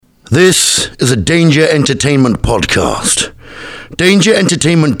This is a Danger Entertainment podcast.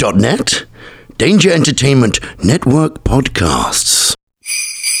 DangerEntertainment.net, Danger Entertainment Network Podcasts.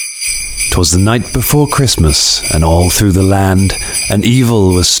 'Twas the night before Christmas, and all through the land an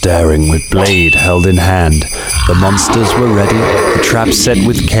evil was staring with blade held in hand. The monsters were ready, the traps set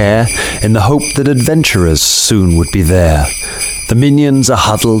with care, in the hope that adventurers soon would be there. The minions are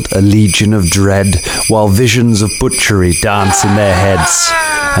huddled, a legion of dread, while visions of butchery dance in their heads.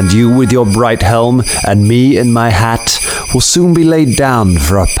 And you with your bright helm, and me in my hat, will soon be laid down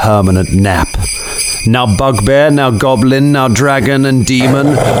for a permanent nap. Now bugbear, now goblin, now dragon and demon,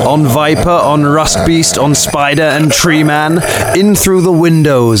 on viper, on rust beast, on spider and tree man, in through the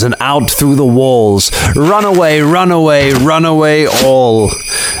windows and out through the walls. Run away, run away, run away all.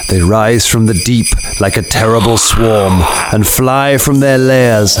 They rise from the deep like a terrible swarm, and fly from their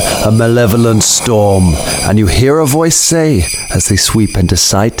lairs a malevolent storm. And you hear a voice say, as they sweep into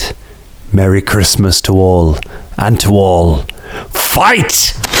sight, Merry Christmas to all, and to all,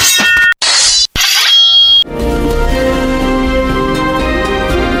 fight!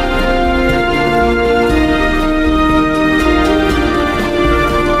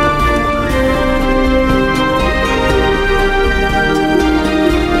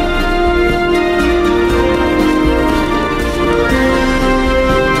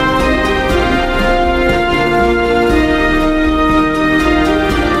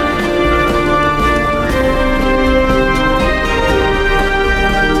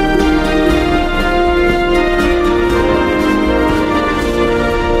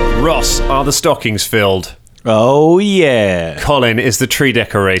 Are the stockings filled? Oh, yeah. Colin, is the tree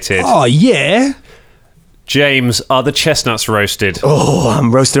decorated? Oh, yeah. James, are the chestnuts roasted? Oh,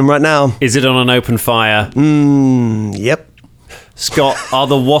 I'm roasting them right now. Is it on an open fire? Yep. Scott, are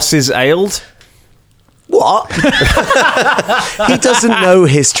the wasses ailed? What? He doesn't know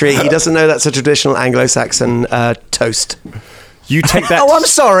history. He doesn't know that's a traditional Anglo-Saxon toast. You take that... Oh, I'm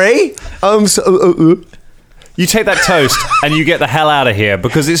sorry. You take that toast and you get the hell out of here,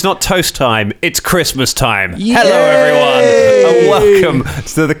 because it's not toast time, it's Christmas time. Yay! Hello, everyone, and welcome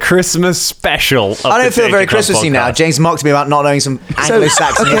to the Christmas special. I don't feel very Christmassy podcast. now. James mocked me about not knowing some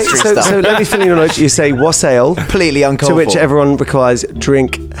Anglo-Saxon history stuff. So let me fill in your notes. You say wassail. Completely uncalled to which for. everyone requires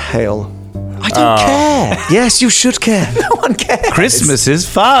drink hail. I don't care. Yes, you should care. No one cares. Christmas is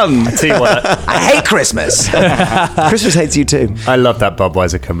fun. I tell you what, I hate Christmas. Christmas hates you too. I love that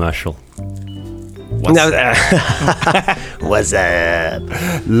Budweiser commercial. What's up?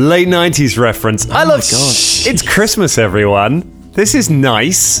 Late 90s reference. I love it's Christmas, everyone. This is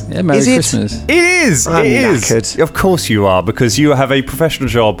nice. Yeah, Merry Is it? Christmas. It is. I'm it is. knackered. Of course you are, because you have a professional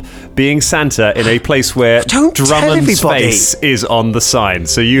job being Santa in a place where Don't tell Drummond's everybody. face is on the sign,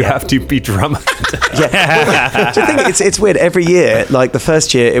 so you have to be Drummond. Yeah. Do you think it's weird? Every year, like the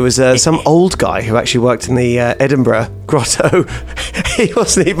first year, it was some old guy who actually worked in the Edinburgh grotto. He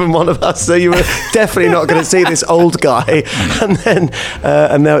wasn't even one of us, so you were definitely not going to see this old guy.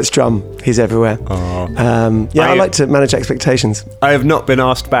 And now it's Drum. He's everywhere. I like to manage expectations. I have not been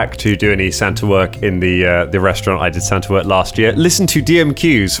asked back to do any Santa work in the restaurant I did Santa work last year. Listen to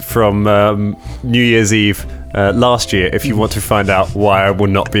DMQs from New Year's Eve last year if you want to find out why I will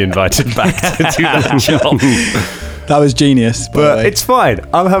not be invited back to do that job. That was genius. But it's fine.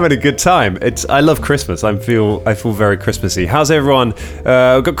 I'm having a good time. I love Christmas. I feel very Christmassy. How's everyone?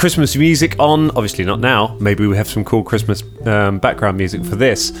 We've got Christmas music on. Obviously not now. Maybe we have some cool Christmas background music for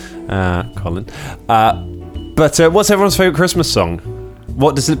this, Colin. But what's everyone's favourite Christmas song?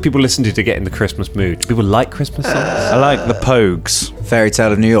 What does people listen to get in the Christmas mood? Do people like Christmas songs? I like the Pogues. Fairy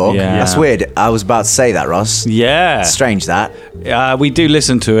Tale of New York. Yeah. That's weird. I was about to say that, Ross. Yeah. Strange that. We do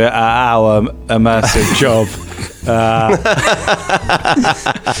listen to it at our immersive job.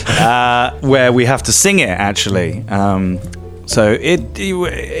 Where we have to sing it, actually. So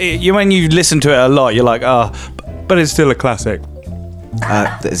when you listen to it a lot, you're like, but it's still a classic.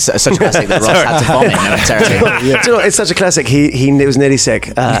 It's such a classic that Ross had to vomit momentarily. Do you know what? It's such a classic. He was nearly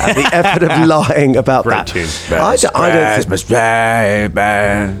sick at the effort of lying about Great that. tune. I don't think.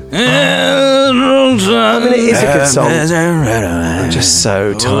 I mean, it is a good song. I'm just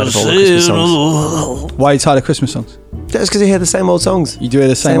so tired of all the Christmas songs. Why are you tired of Christmas songs? Just because you hear the same old songs. You do hear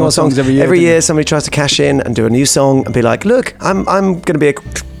the same old songs every year. Every year, somebody tries to cash in and do a new song and be like, "Look, I'm going to be a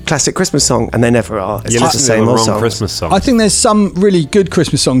classic Christmas song," and they never are. It's You're just the listening same to the old wrong songs. Christmas songs. I think there's some really good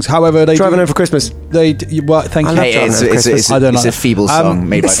Christmas songs. However, they Driving Home for Christmas. Thank you. Hey, it's I don't a like feeble that. song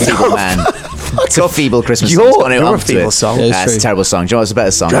made by Feeble Man. It's a feeble Christmas song. You're a feeble song. Yeah, it's It's a true. terrible song. Do you know what's a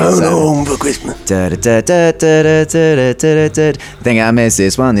better song? Down It's, home for Christmas. Think I miss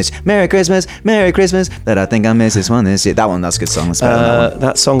this one this Merry Christmas, but I think I miss this one this year. That's a good song. That's better than that one.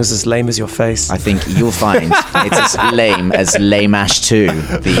 That song is as lame as your face. I think you'll find it's as lame as Lame-Ash 2,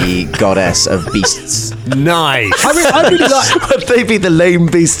 the goddess of beasts. Nice. I really like. Would they be the lame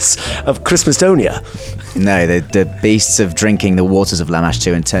beasts of Christmastonia? No, the beasts of drinking the waters of Lame-Ash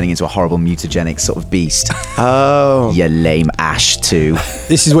 2 and turning into a horrible mutagenic sort of beast. Oh. You Lame-Ash 2.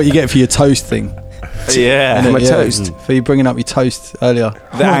 This is what you get for your toast thing. Yeah. My toast. For you bringing up your toast earlier.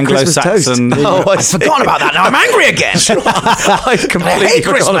 The Anglo-Saxon. Oh, I see. Forgot about that. Now I'm angry again. I completely hate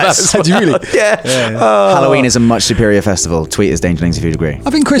forgot about Christmas. this. Do you really? Yeah. Halloween is a much superior festival. Tweet us, Dangerlings, if you'd agree.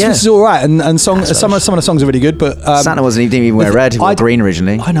 I think Christmas is all right, and some of the songs are really good, but Santa didn't even wear red. He wore green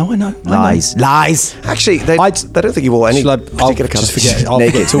originally. I know. Lies. Actually, they don't think you wore any particular colour. Just forget it. I'll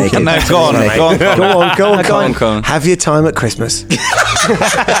Naked, forget talking. naked. No, go on. Go on. Have your time at Christmas.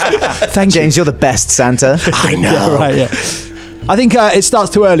 Thank James, you're the best Santa. I know. Yeah, right, yeah. I think it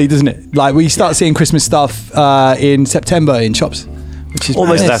starts too early, doesn't it? Like we start seeing Christmas stuff in September in shops, which is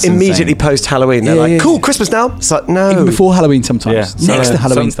Almost That's immediately post Halloween. They're like, cool, Christmas now. It's like, no. even before Halloween sometimes. Yeah. Next So- to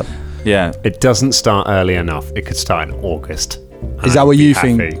Halloween some- stuff. Yeah. It doesn't start early enough. It could start in August. Is that what you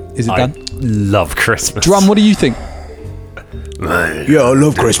think? Is it I done? love Christmas. Drum, what do you think? Yeah, I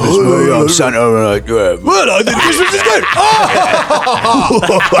love Christmas. I'm Santa. Well, I think Christmas is good.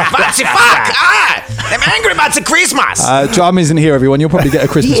 Fancy fuck! I'm angry about the Christmas. Drum isn't here, everyone. You'll probably get a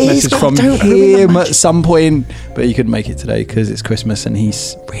Christmas message from him at some point, but he couldn't make it today because it's Christmas and he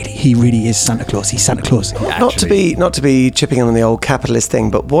really is Santa Claus. He's Santa Claus. Not to be chipping in on the old capitalist thing,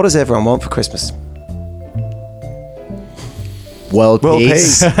 but what does everyone want for Christmas? World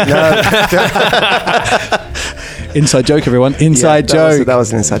Peace. peace. Inside joke, everyone. Inside joke. That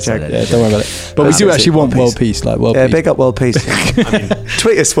was an inside joke. Yeah, don't worry about it. But we do actually want world peace, like world Yeah, peace. big up world peace.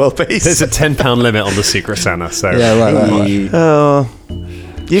 Tweet us world peace. There's a £10 limit on the Secret Santa, so Yeah, right. Oh,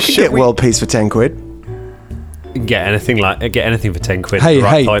 you could get we- world peace for 10 quid. get anything for £10. Hey, the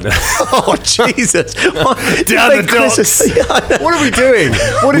right hey. price. Oh, Jesus. Down the docks. What are we doing?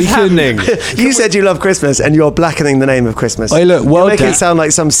 What is happening? You said you love Christmas and you're blackening the name of Christmas. Hey, look, You're world making it peace. sound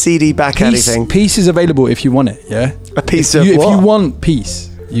like some seedy back-alley thing. Peace is available if you want it, yeah? A piece If of you what? want peace,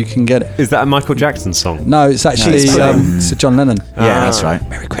 you can get it. Is that a Michael Jackson song? No, it's actually it's John Lennon. Yeah, that's right.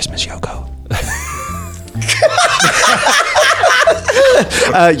 Merry Christmas, Yoko.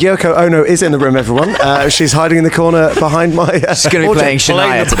 Yoko Ono is in the room, everyone. She's hiding in the corner behind my... She's going to be playing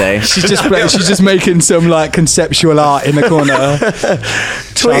Shania today. She's just making some like conceptual art in the corner.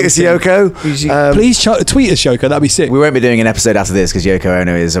 Tweet us, Yoko. Please tweet us, Yoko. That'd be sick. We won't be doing an episode after this because Yoko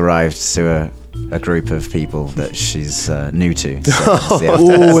Ono has arrived to a group of people that she's new to. So,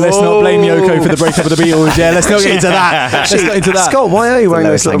 Oh, let's not blame Yoko for the breakup of the Beatles. Yeah, let's not get into that. Let's not into that. Scott, why are you wearing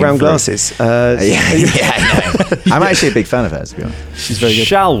those lowest little round hanging glasses? yeah, I know. I'm actually a big fan of hers, to be honest. She's very good.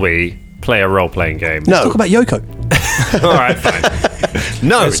 Shall we play a role-playing game? No. Talk about Yoko. All right, fine.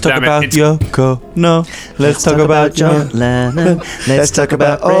 No, Let's talk damn about it. Yoko. No. Let's talk about John. Lennon. Let's talk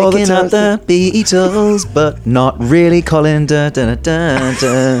about all the breaking up the Beatles, but not really calling.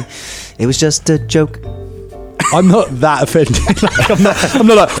 It was just a joke. I'm not that offended. I'm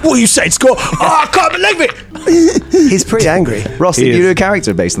not like, what are you saying, Scott? Oh, I can't believe it. He's pretty angry. Ross, did you do a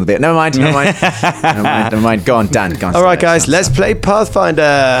character based on the bit? Never mind. Never mind. Go on, Dan. Go on. All right, guys, let's play Pathfinder.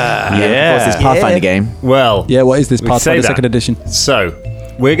 Of course, this Pathfinder game. Well, Yeah, what is this we Pathfinder say that. 2nd edition? So,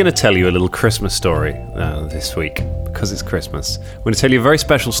 we're going to tell you a little Christmas story this week because it's Christmas. We're going to tell you a very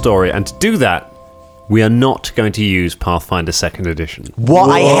special story, and to do that, we are not going to use Pathfinder 2nd edition. What?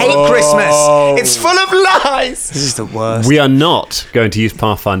 I hate Christmas. It's full of lies. This is the worst. We are not going to use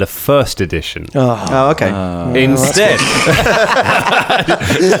Pathfinder 1st edition. Oh, okay. Instead,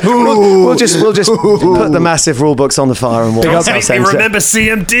 We'll just put the massive rule books on the fire and walk Big up, outside.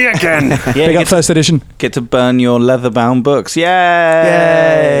 CMD again. Big up 1st edition. Get to burn your leather-bound books. Yay!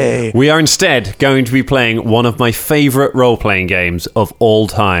 Yay! We are instead going to be playing one of my favourite role-playing games of all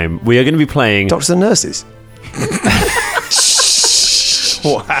time. We are going to be playing... Doctors and nurses.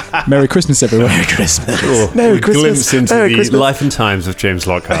 Merry Christmas, everyone. Merry a Christmas. glimpse into Merry the Christmas. life and times of James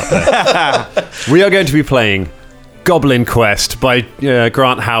Lockhart there. We are going to be playing Goblin Quest by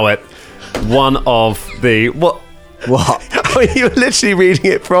Grant Howitt, one of the... What? I mean, you were literally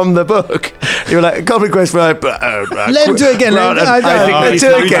reading it from the book. You were like, Goblin Quest, Let him do it again. Right, Do I think do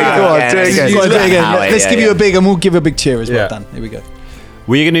it again. Go on, do it again. it again. Howitt, Let's yeah, give you a big, and we'll give a big cheer as well, Yeah. Dan. Here we go.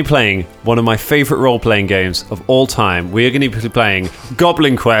 We are going to be playing one of my favourite role-playing games of all time. We are going to be playing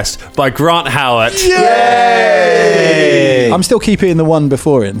Goblin Quest by Grant Howard. Yay! I'm still keeping the one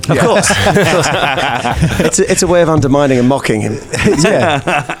before him. Of course. It's a way of undermining and mocking him. Yeah.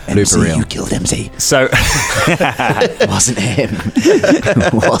 Blooper reel. You killed MC. So, Wasn't him.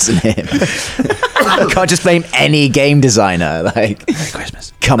 Wasn't him. You can't just blame any game designer. Like, Merry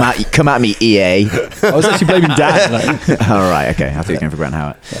Christmas. Come at me, EA. I was actually blaming Dan. Like, All right, okay. I thought you were going for Grant Howard.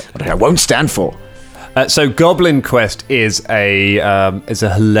 What I won't stand for. so Goblin Quest is a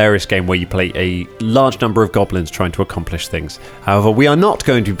hilarious game where you play a large number of goblins trying to accomplish things. However, we are not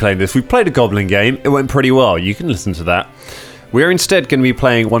going to be playing this. We played a goblin game. It went pretty well. You can listen to that. We're instead going to be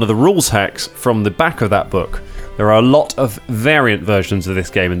playing one of the rules hacks from the back of that book. There are a lot of variant versions of this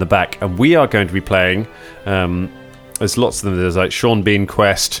game in the back, and we are going to be playing. There's lots of them. There's like Sean Bean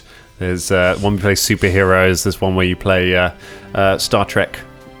Quest. There's one we play superheroes. There's one where you play Star Trek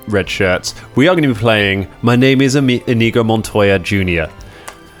red shirts. We are going to be playing My Name is Inigo Montoya Jr.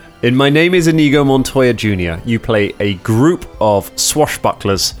 In My Name is Inigo Montoya Jr., you play a group of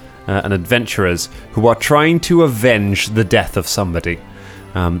swashbucklers and adventurers who are trying to avenge the death of somebody.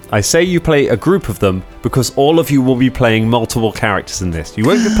 I say you play a group of them because all of you will be playing multiple characters in this. You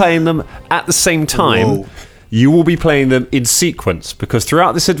won't be playing them at the same time. Whoa. You will be playing them in sequence because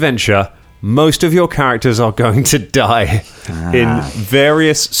throughout this adventure, most of your characters are going to die in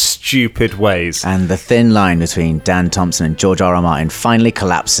various stupid ways. And the thin line between Dan Thompson and George R.R. Martin finally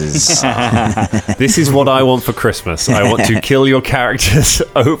collapses. This is what I want for Christmas. I want to kill your characters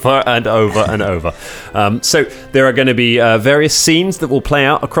over and over and over. So there are going to be various scenes that will play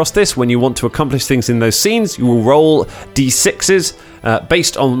out across this. When you want to accomplish things in those scenes, you will roll D6s.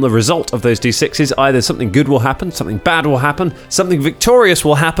 Based on the result of those D6s, either something good will happen, something bad will happen, something victorious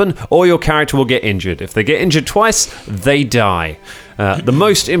will happen, or your character will get injured. If they get injured twice, they die. The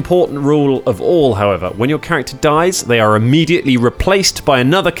most important rule of all, however, when your character dies, they are immediately replaced by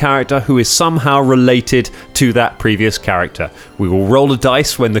another character who is somehow related to that previous character. We will roll a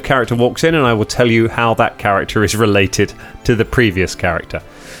dice when the character walks in, and I will tell you how that character is related to the previous character.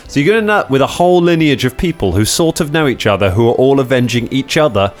 So you're going to end up with a whole lineage of people who sort of know each other, who are all avenging each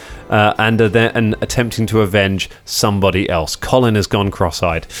other and are there and attempting to avenge somebody else. Colin has gone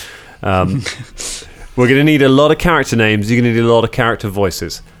cross-eyed. We're going to need a lot of character names. You're going to need a lot of character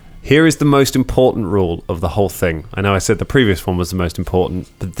voices. Here is the most important rule of the whole thing. I know I said the previous one was the most important,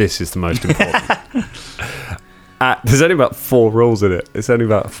 but this is the most important. There's only about 4 rules in it. It's only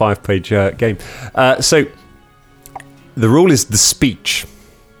about a 5-page game. So the rule is the speech.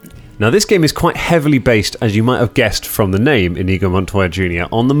 Now, this game is quite heavily based, as you might have guessed from the name Inigo Montoya Jr.,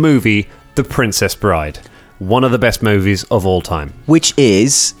 on the movie The Princess Bride. One of the best movies of all time. Which we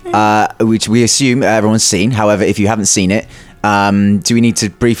assume everyone's seen. However, if you haven't seen it, do we need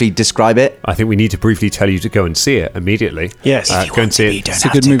to briefly describe it? I think we need to briefly tell you to go and see it immediately. Yes. Go and see it. it's a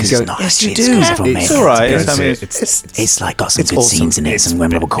good movie. Yes, you do. It's all right. It's like got some it's good awesome. scenes in it, some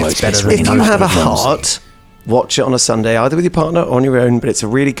memorable quotes. If you have a heart, watch it on a Sunday, either with your partner or on your own, but it's a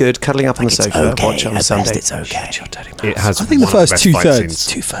really good cuddling up on the sofa. Watch it on a Sunday. It's okay. It has I think the one of first best 2 fight thirds.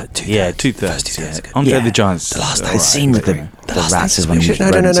 scenes. Yeah, 2/3. Andre the Giant's. The last scene with the rats is when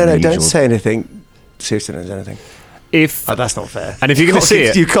No, don't say anything. Seriously, don't say anything. If That's not fair. And if you're going to see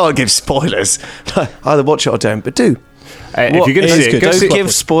it, you can't give spoilers. Either watch it or don't, but do. if you're going to see it, go Don't see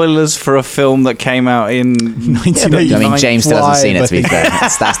give spoilers for a film that came out in 1980. I mean, James still hasn't seen it, to be Why? fair.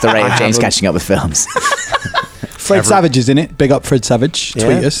 That's the rate of James catching up with films. Fred Savage is in it. Big up Fred Savage. Yeah.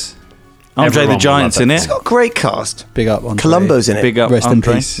 Tweet us. Andre Everyone the will Giant's love in it. it. It's got a great cast. Big up on Columbo's in it. Big up Rest in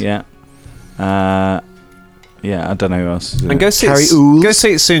Andre. peace. Yeah. Yeah, I don't know who else. and go see Carrie it. Ools. Go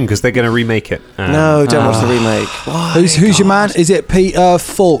see it soon because they're going to remake it. No, don't watch the remake. Why? Who's your man? Is it Peter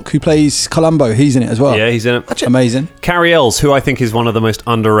Falk who plays Columbo? He's in it as well. Yeah, he's in it. Amazing. Carrie Ells, who I think is one of the most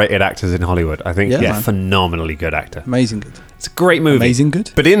underrated actors in Hollywood. I think, Yeah, man. phenomenally good actor. Amazing good. It's a great movie. Amazing good.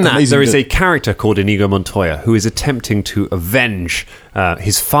 But in that, Amazing there is good. a character called Inigo Montoya who is attempting to avenge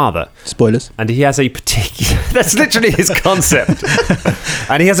his father. Spoilers. And he has a particular... That's literally his concept.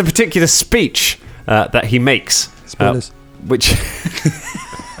 And he has a particular speech that he makes. Spoilers. Which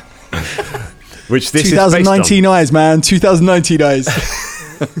this is 2019 eyes, man. 2019 eyes.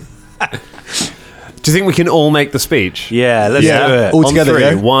 Do you think we can all make the speech? Yeah, let's Yeah. do it. All On together, 3.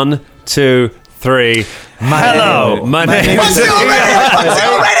 yeah? 1, 2, 3. Hello, my name is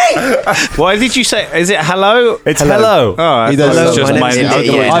Why did you say? Is it hello? It's hello. Oh, I He thought does. it was just My my name's name.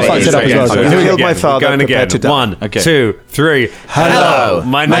 Inigo. I fucked it up as well. Okay, so- we're Who going killed my again. father, We're going prepared again. to die. 1, Okay. 2, 3. Hello,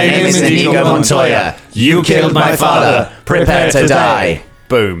 My name is Inigo Montoya. You killed my father. Prepare to die.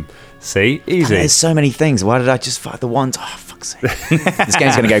 Boom. See? Easy. There's so many things. Why did I just fuck the ones? Oh, fuck's sake. This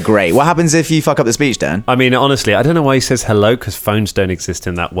game's going to go great. What happens if you fuck up the speech, Dan? I mean, honestly, I don't know why he says hello, because phones don't exist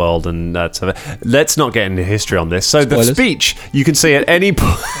in that world. And so let's not get into history on this. So Spoilers. the speech, you can say at any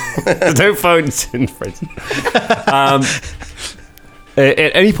point... no phones in French. At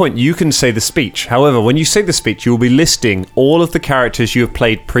any point, you can say the speech. However, when you say the speech, you will be listing all of the characters you have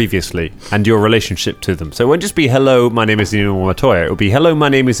played previously and your relationship to them. So it won't just be, hello, my name is Inigo Montoya. It will be, hello, my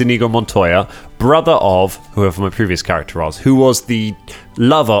name is Inigo Montoya, brother of whoever my previous character was, who was the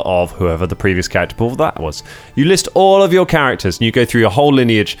lover of whoever the previous character before that was. You list all of your characters and you go through your whole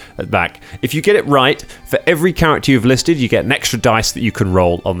lineage back. If you get it right, for every character you've listed, you get an extra dice that you can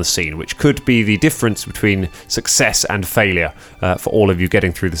roll on the scene, which could be the difference between success and failure for all of you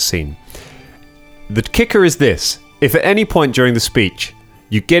getting through the scene. The kicker is this: if at any point during the speech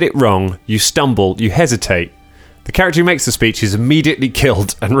you get it wrong, you stumble, you hesitate, the character who makes the speech is immediately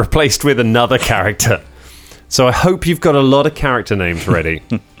killed and replaced with another character. So I hope you've got a lot of character names ready.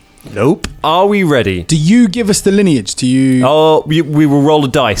 Nope. Are we ready? Do you give us the lineage? Do you? Oh, we will roll a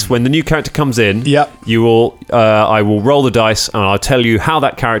dice when the new character comes in. Yep. You will. I will roll the dice, and I'll tell you how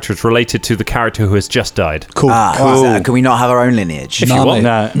that character is related to the character who has just died. Cool. Can we not have our own lineage? If you want.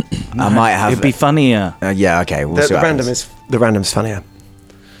 No, I might have. it'd be funnier. Yeah, okay. We'll see The what happens. random's funnier.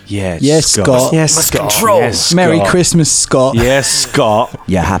 Yeah, Yes, Scott. Yes, Scott. Yes, Merry Scott. Christmas, Scott. Yes, Scott.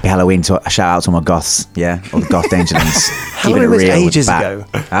 Yeah, happy Halloween. To shout out to all my goths. Yeah, all the goth dangerlings. Keeping it Halloween was real with ages Bat. ago.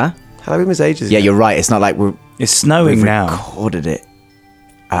 Huh? Halloween was ages Yeah, ago. you're right. It's not like It's snowing we've now. recorded it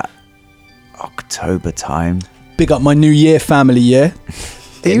at October time. Big up my New Year family, yeah?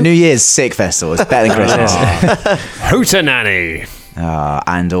 New Year's sick festival. It's better than Christmas. Hootenanny.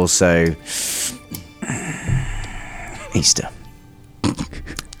 And also Easter.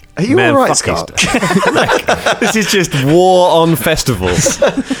 Are you Man, all right, fuck Scott? This is just war on festivals.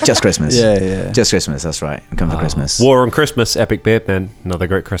 Just Christmas. Yeah. Just Christmas. That's right. I'm coming for Christmas. War on Christmas, Epic Beard Man. Another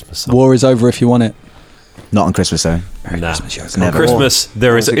great Christmas song. War is over if you want it. Not on Christmas though. Nah. It's On never. Christmas,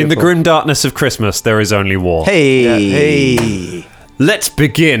 there is That's a in good the point. grim darkness of Christmas, there is only war. Hey. Let's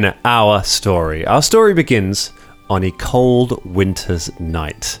begin our story. Our story begins on a cold winter's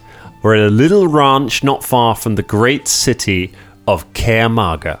night. We're at a little ranch not far from the great city of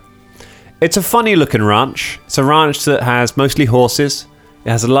Caermarga. It's a funny looking ranch. It's a ranch that has mostly horses.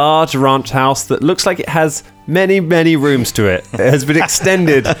 It has a large ranch house that looks like it has many, many rooms to it. It has been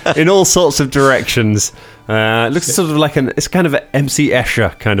extended in all sorts of directions. It looks sort of like it's kind of an MC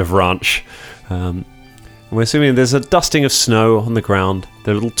Escher kind of ranch. And we're assuming there's a dusting of snow on the ground.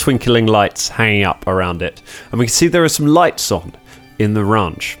 There are little twinkling lights hanging up around it. And we can see there are some lights on in the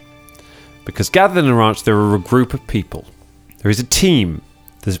ranch. Because gathered in the ranch, there are a group of people. There is a team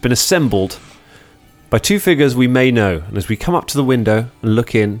that has been assembled by two figures we may know. And as we come up to the window and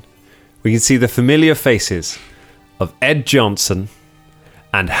look in, we can see the familiar faces of Ed Johnson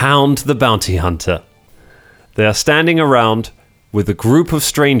and Hound the Bounty Hunter. They are standing around with a group of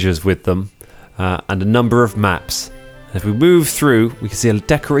strangers with them and a number of maps. And if we move through, we can see a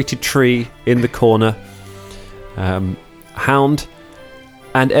decorated tree in the corner. Hound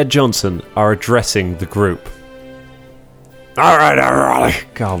and Ed Johnson are addressing the group. All right.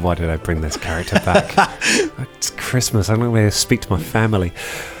 God, why did I bring this character back? It's Christmas. I don't know where to speak to my family.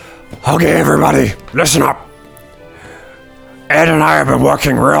 Okay, everybody, listen up. Ed and I have been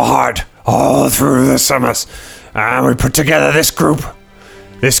working real hard all through the summers, and we put together this group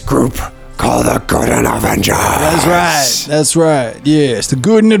called the Gooden Avengers. That's right. Yeah, it's the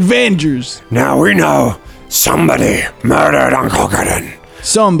Gooden Avengers. Now we know somebody murdered Uncle Gooden,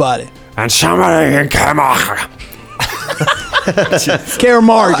 Somebody. and somebody in Caermarga.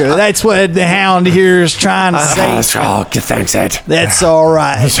 Caremarga. That's what the Hound here is trying to say. Oh, thanks, Ed. That's all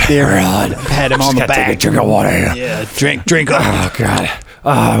right. There. Pat him on the Gotta take a back. drink of water here. Yeah, drink up. Oh, God.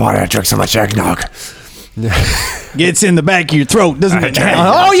 Oh, why did I drink so much eggnog? Gets in the back of your throat, doesn't it? Okay. Hound?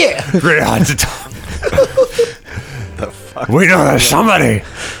 Oh, yeah. Really hard to talk. We know that somebody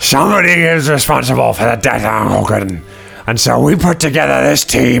is responsible for the death of Uncle Gooden. And so we put together this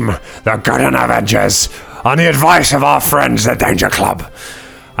team, the Gooden Avengers, on the advice of our friends, the Danger Club.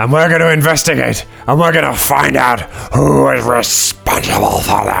 And we're going to investigate, and we're going to find out who is responsible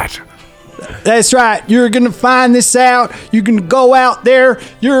for that. That's right. You're going to find this out. You're going to go out there.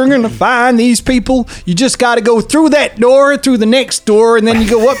 You're going to find these people. You just got to go through that door, through the next door, and then you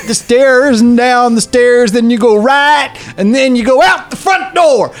go up the stairs and down the stairs. Then you go right, and then you go out the front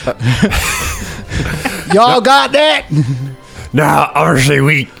door. Y'all got that? Now, obviously,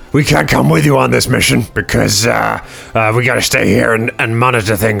 we can't come with you on this mission because we got to stay here and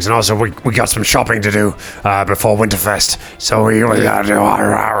monitor things, and also we got some shopping to do before Winterfest. So we got to do.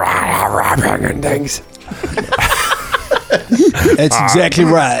 rapping and things. That's exactly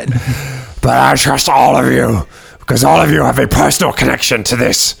right. But I trust all of you, because all of you have a personal connection to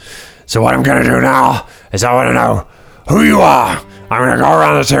this. So what I'm going to do now is I want to know who you are. I'm going to go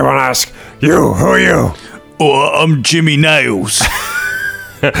around the table and ask you, who are you? Oh, I'm Jimmy Nails.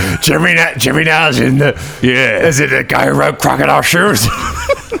 Jimmy Nails in the... Yeah. Is it the guy who wrote Crocodile Shoes?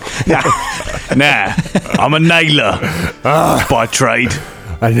 Nah, I'm a nailer by trade.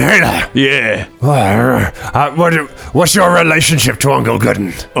 A nailer? Yeah. What's your relationship to Uncle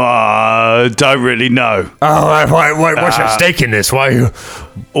Gooden? Don't really know. What's your stake in this? Why you...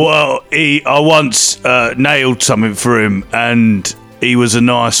 Well, I once nailed something for him, and he was a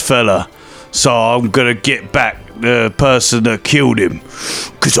nice fella. So I'm gonna get back the person that killed him,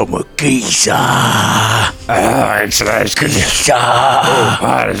 because I'm a geezer. Excellent. It's good.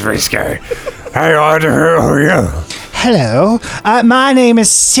 That is very scary. Hey, who are you? Hello, my name is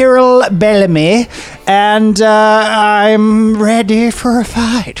Cyril Bellamy, and I'm ready for a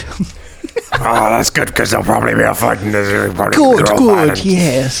fight. Oh, that's good, because there'll probably be a fight. Good,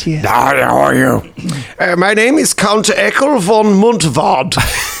 yes. How are you? My name is Count Eckel von Muntwald.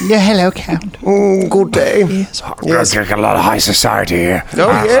 Yeah, hello, Count. Good day. Yes. There's a lot of high society here.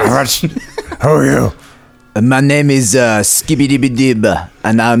 Oh, yes. Who are you? My name is Skibidibidib,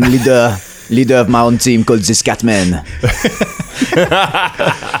 and I'm leader of my own team called the Scatmen.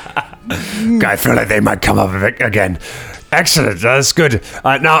 I feel like they might come up again. Excellent, that's good.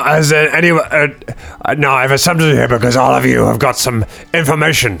 Now, I have assembled here because all of you have got some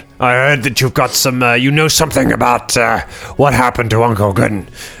information. I heard that you've got some, you know something about what happened to Uncle Gooden.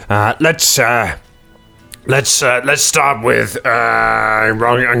 Let's start with. I'm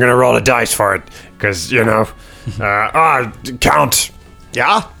going to roll a dice for it because Count.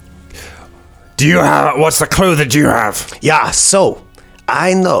 Yeah? Do you have? What's the clue that you have? Yeah, so,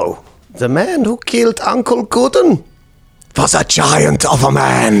 I know the man who killed Uncle Gooden was a giant of a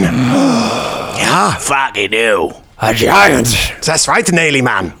man. Yeah. Fucking hell. A giant. That's right, Naily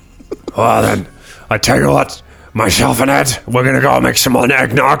Man. Well then, I tell you what, myself and Ed, we're gonna go make some more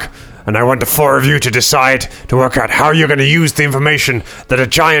eggnog, and I want the four of you to decide to work out how you're gonna use the information that a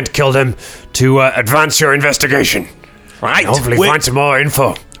giant killed him to advance your investigation. Right. And hopefully find some more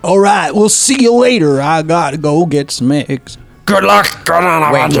info. All right, we'll see you later. I gotta go get some eggs. Good luck. Go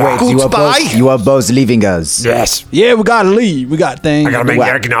on. Wait, you are both leaving us. Yes. Yeah, we gotta leave. We got things. I gotta make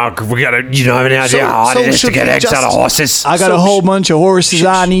eggnog. We gotta, you don't have any idea how hard it is to get eggs out of horses. I got a whole bunch of horses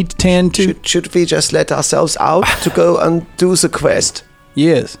I need to tend to. Should we just let ourselves out to go and do the quest?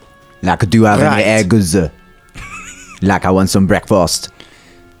 Yes. Like, do you have any eggs? Like, I want some breakfast.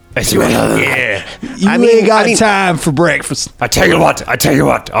 Yeah. You ain't got time for breakfast. I tell you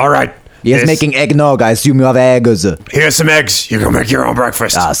what. All right. Yes, making eggnog. I assume you have eggs. Here's some eggs. You can make your own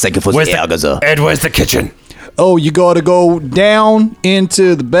breakfast. Thank you for the eggs. Ed, where's the kitchen? Oh, you gotta go down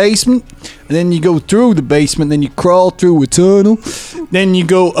into the basement, and then you go through the basement, then you crawl through a tunnel, then you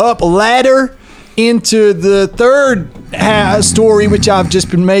go up a ladder into the third story, which I've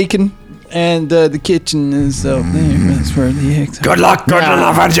just been making, and the kitchen is up there. That's where the eggs are. Good luck,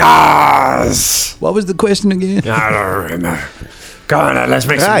 Avengers! What was the question again? I don't remember. Go on, Ed, let's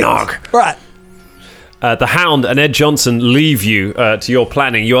make some nog. Right. The Hound and Ed Johnson leave you to your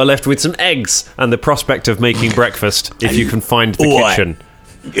planning. You are left with some eggs and the prospect of making breakfast if you can find the kitchen.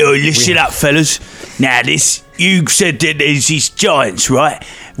 Listen up, fellas. Now, you said that there's these giants, right?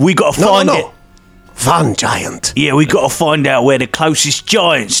 We got to find it. One giant. Yeah, we got to find out where the closest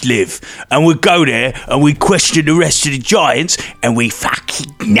giants live. And we go there and we question the rest of the giants and we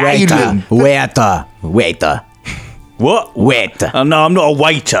fucking nail them. Waiter. What? Waiter. No, I'm not a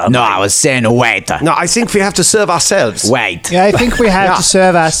waiter. No, I was saying a waiter. No, I think we have to serve ourselves. Wait. Yeah, I think we have to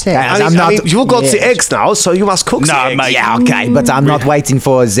serve ourselves. I mean, you got the eggs now, so you must cook the eggs. Mate. Yeah, okay, but I'm not waiting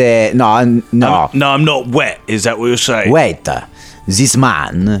for the... No. I'm not wet. Is that what you're saying? Waiter, this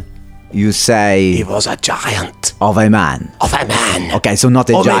man, you say... He was a giant. Of a man. Of a man. Okay, so not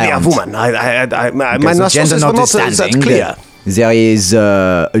a or giant. Maybe a woman. My so gender sources were not that clear. There is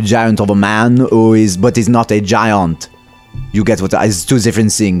a giant of a man but is not a giant. You get what? It's two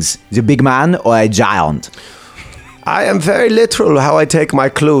different things. The big man or a giant? I am very literal how I take my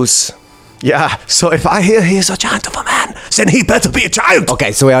clues. Yeah, so if I hear he is a giant of a man, then he better be a giant.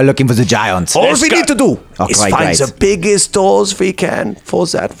 Okay, so we are looking for the giant. All we need to do is right, find the biggest doors we can, for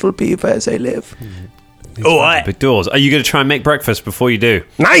that will be where they live. All right. Big doors. Are you going to try and make breakfast before you do?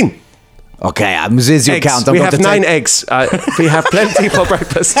 9! Okay, this is your count. We have 9 eggs. We have plenty for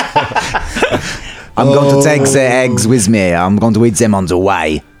breakfast. I'm going to take the eggs with me. I'm going to eat them on the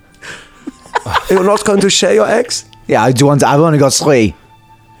way. You're not going to share your eggs? Yeah, I've only got 3.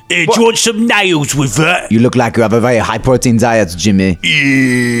 Do you want some nails with that? You look like you have a very high protein diet, Jimmy.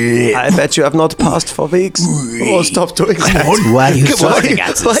 Yeah. I bet you have not passed for weeks. Oh, stop doing that. Why are you shouting at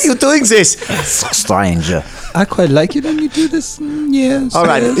us? Why are you doing this? So strange. I quite like it when you do this. Yes. All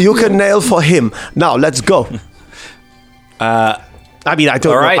right, you can nail for him. Now, let's go. I mean, I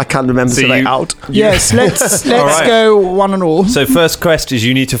don't All right. know. I can't remember So the way you- out. Yes, let's right. go one and all. So first quest is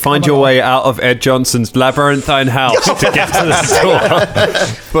you need to find your way out of Ed Johnson's labyrinthine house to get to the door.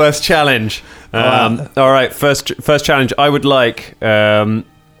 First challenge. All right, first challenge. I would like.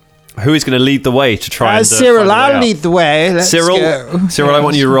 Who is going to lead the way to try and Cyril, find a way I'll out? lead the way. Let's Cyril, go. Cyril, I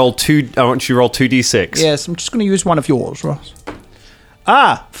want you to roll two. I want you to roll 2d6. Yes, I'm just going to use one of yours, Ross.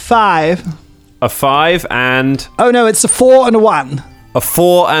 5. A 5 and Oh no, it's a 4 and a 1. a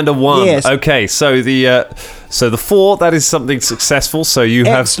 4 and a 1. Yes. Okay, so the 4, that is something successful. So you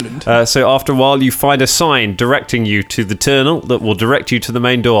Excellent. have. So after a while, you find a sign directing you to the tunnel that will direct you to the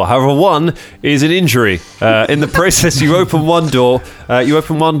main door. However, 1 is an injury. In the process, you open one door.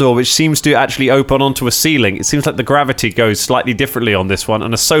 Which seems to actually open onto a ceiling. It seems like the gravity goes slightly differently on this one,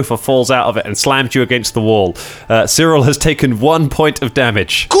 and a sofa falls out of it and slams you against the wall. Cyril has taken 1 point of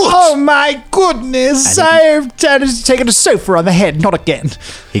damage. Oh my goodness! I've taken a sofa on the head. Not again.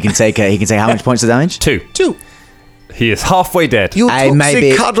 He can take how much points of damage? 2. 2. He is halfway dead. You I took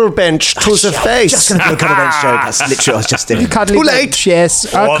maybe- the cuddle bench to the face. Just gonna do a cuddle bench joke. That's literally what I was just doing. Cuddly Too late. bench,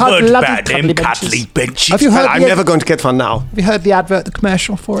 yes. I've heard love about them cuddly cuddly benches. benches. Have you heard I'm the never going to get one now. Have you heard the advert, the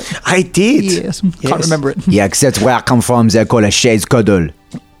commercial for it? I did. Yes, can't remember it. Yeah, except where I come from, they're called a chaise cuddle.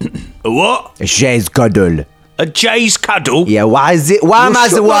 A what? A chaise cuddle. A Jay's cuddle? Yeah, why is it? Why am I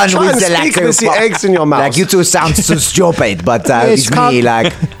should the not one try with and the speak like with the eggs in your mouth. Like you two sound so stupid, but Yes, it's me. can't-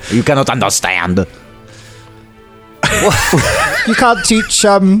 Like you cannot understand. You can't teach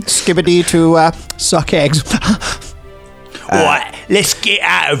Skibbity to suck eggs. Right, let's get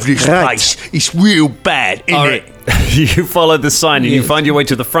out of this place. It's real bad, isn't All it? right. You follow the sign and you find your way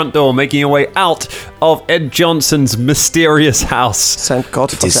to the front door, making your way out of Ed Johnson's mysterious house. Thank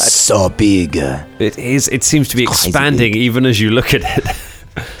God for It's that. so big. It is. It seems to be crazy expanding even as you look at it.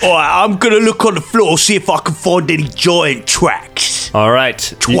 All right, I'm going to look on the floor, see if I can find any giant tracks. All right.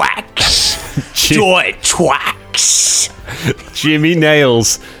 Twacks. Giant twacks. Jimmy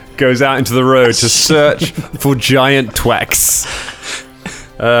Nails goes out into the road to search for giant twacks.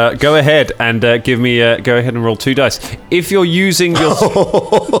 Go ahead and give me. Go ahead and roll 2 dice. If you're using your.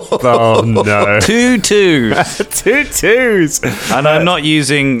 Oh no! 2 2s. 2 2s. And I'm not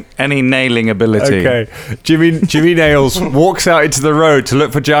using any nailing ability. Okay. Jimmy Nails walks out into the road to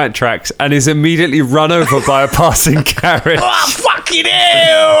look for giant tracks and is immediately run over by a passing carriage. Oh, fucking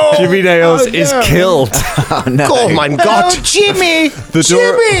hell! Jimmy Nails is killed. Oh no! Oh my God! Jimmy! The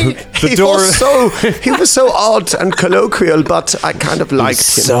door. The He door. was so odd and colloquial, but I kind of liked him.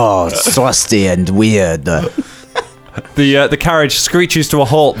 So thrusty and weird. The carriage screeches to a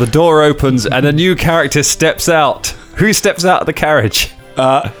halt. The door opens and a new character steps out. Who steps out of the carriage?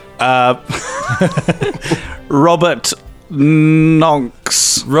 Robert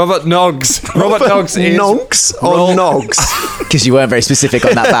Nonks. Robert Noggs. Robert Noggs is. Nonks or Nogs? Because you weren't very specific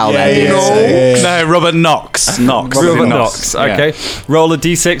on that vowel there. No, Robert Knox. Knox. Robert Knox. Okay. Roll a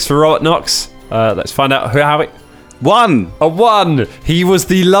d6 for Robert Knox. Let's find out how it. 1. A 1. He was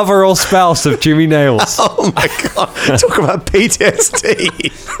the lover or spouse of Jimmy Nails. Oh my God! Talk about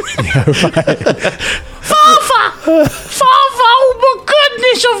PTSD. Father, oh my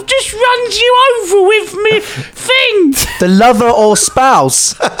goodness, I've just run you over with me thing. The lover or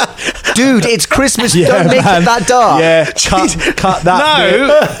spouse? Dude, it's Christmas. Don't make it that dark. Yeah, cut that.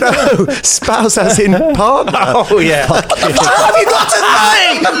 No, spouse as in partner. Oh, yeah. How have you got to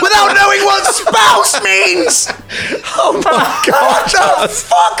lie without knowing what spouse means? Oh my God! What the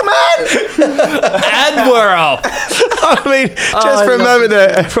fuck, man? And we're off. I mean, just for a moment there,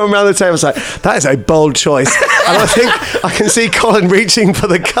 everyone around the table was like, that is a bold choice. And I think I can see Colin reaching for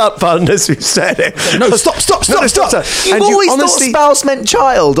the cut button as we said it. No, stop. You've And always honestly- thought spouse meant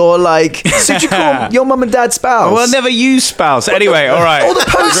child, or like, so did you call your mum and dad spouse? Well, I never use spouse. Anyway, all right. All the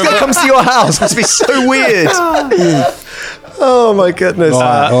post that comes to your house must be so weird. Oh my goodness. All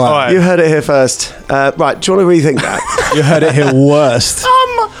right. You heard it here first. Right, do you want to rethink that? You heard it here worst.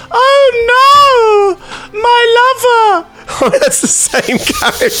 Oh no, my lover. Oh, that's the same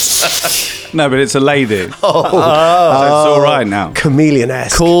character. No, but it's a lady. So it's all right now.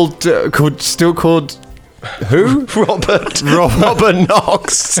 Chameleon-esque. Still called. Who? Robert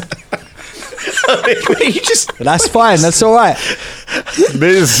Knox. That's fine. That's all right.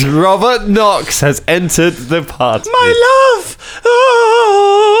 Ms. Robert Knox has entered the party. My love.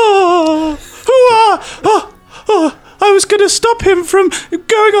 I was going to stop him from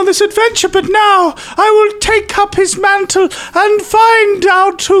going on this adventure, but now I will take up his mantle and find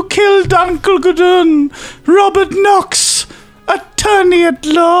out who killed Uncle Godun, Robert Knox, attorney at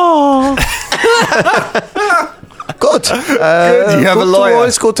law. Good. You have a lawyer.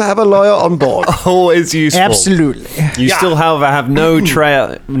 Always good to have a lawyer on board. Always useful. Absolutely. You still, however, have no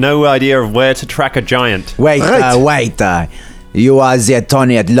idea of where to track a giant. Wait. You are the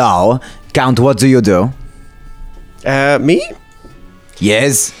attorney at law. Count, what do you do? Me?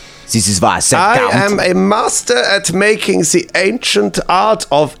 Yes, this is what I said, I Count. am a master at making the ancient art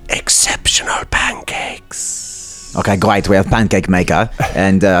of exceptional pancakes. Okay, great. We have pancake maker,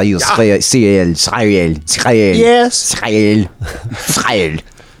 and you Cyril. Yes. Cyril.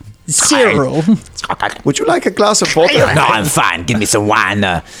 Cyril. Would you like a glass of water? No, I'm fine. Give me some wine.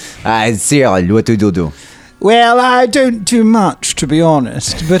 Cyril, what do you do? Well, I don't do much, to be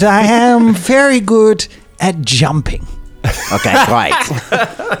honest, but I am very good at jumping. Okay, great.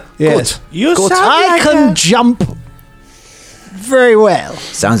 Yes. You sound I like can jump very well.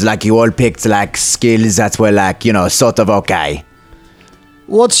 Sounds like you all picked like skills that were like, sort of okay.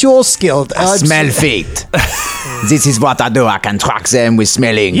 What's your skill? Smell feet. This is what I do. I can track them with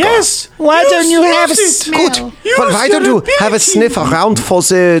smelling. Yes. Why don't you have a use it. Good. Use But why don't your you have a ability. sniff around for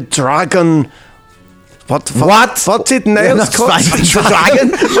the dragon? What did We're Nails not call finding the dragon.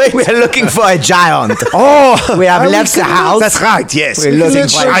 We're looking for a giant. Oh, We have left the house. that's right, yes. We're looking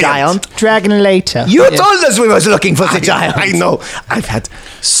for a giant. Dragon later. You told us we was looking for the giant. I know. I've had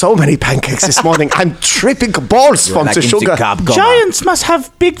so many pancakes this morning. I'm tripping balls from the sugar. Giants must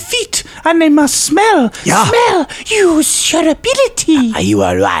have big feet, and they must smell. Yeah. Smell. Use your ability. You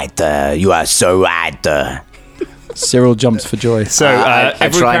are right. You are so right. Cyril jumps for joy. So I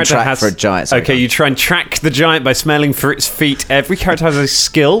every try and character track has for a giant, sorry, okay, go on. you try and track the giant by smelling for its feet. Every character has a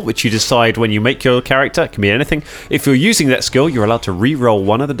skill which you decide when you make your character. It can be anything. If you're using that skill, you're allowed to re-roll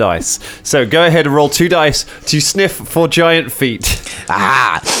one of the dice. So go ahead and roll 2 dice to sniff for giant feet.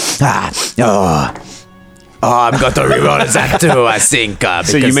 Oh, I'm going to reroll that too, I think.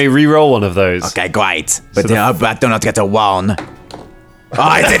 So you may re-roll one of those. Okay, great. But I do not get a 1.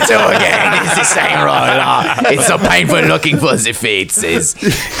 Oh, it's a 2 again. It's the same roll. Oh, it's so painful looking for the feet.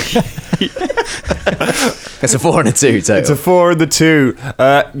 It's a 4 and a 2 total. It's a 4 and the 2.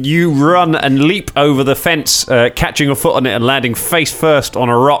 You run and leap over the fence, catching a foot on it and landing face first on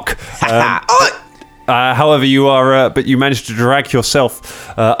a rock. However, but you manage to drag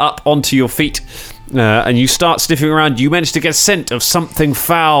yourself up onto your feet. And you start sniffing around. You manage to get a scent of something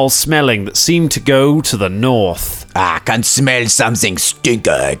foul smelling that seemed to go to the north. I can smell something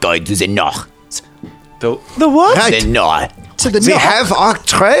stinker going to the north. The what? Right. The north. We have our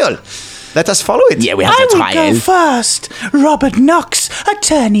trail. Let us follow it. Yeah, we have I the will trail. go first. Robert Knox,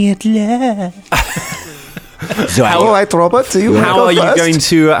 attorney at law. So All right, Robert. You How go are you first.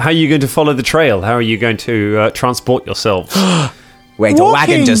 going to follow the trail? How are you going to transport yourselves? Wait, a wagon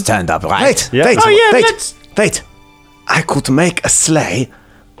Walking. just turned up, right? Wait, Yeah. wait, Oh, yeah, wait, let's- wait. I could make a sleigh,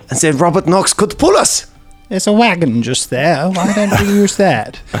 and then Robert Knox could pull us. There's a wagon just there. Why don't we use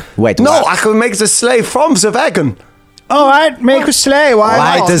that? Wait, No, I could make the sleigh from the wagon. All right, make a sleigh.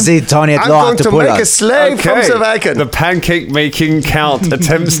 why not? does the Tony at I'm law going have to to pull make a us? sleigh from the wagon. The pancake making count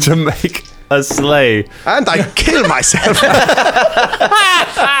attempts to make a sleigh. And I kill myself.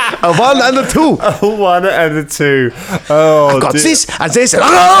 A 1 and a 2. A 1 and a 2. Oh, Got dear. this and this.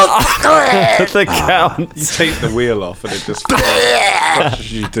 The count. Take the wheel off and it just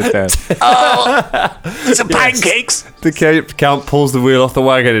crushes you to death. Some pancakes. The count pulls the wheel off the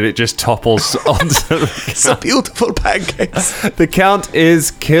wagon and it just topples onto Some beautiful pancakes. the count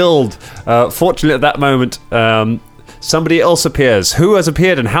is killed. Fortunately, at that moment, somebody else appears. Who has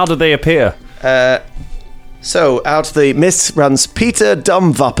appeared and how did they appear? So, out of the mist runs Peter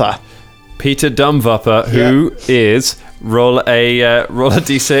Dumvupper. Peter Dumvupper, who is roll a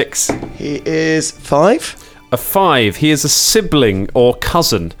d6. He is 5. A 5. He is a sibling or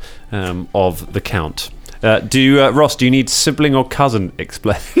cousin of the count. Ross, do you need sibling or cousin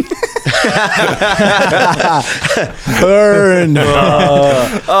explained? Burn.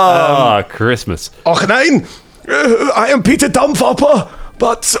 Christmas. Och nein! I am Peter Dumvupper,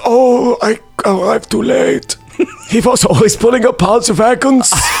 but I arrived too late. He was always pulling apart the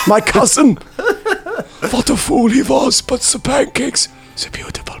wagons, my cousin. What a fool he was, but the pancakes, the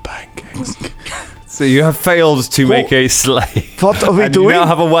beautiful pancakes. So you have failed to make a sleigh. What are we and doing? You now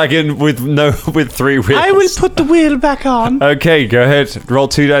have a wagon with 3 wheels. I will put the wheel back on. Okay, go ahead. Roll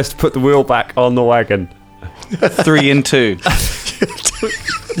 2 dice to put the wheel back on the wagon. 3 and 2.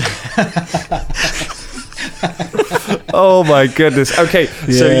 Oh my goodness. Okay,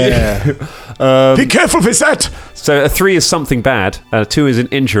 so Be careful with that. So a 3 is something bad. 2 is an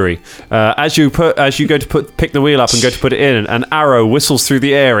injury. As you go to pick the wheel up and go to put it in, an arrow whistles through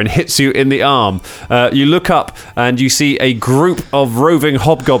the air and hits you in the arm. You look up and you see a group of roving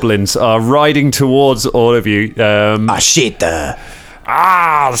hobgoblins riding towards all of you. Shit. Steal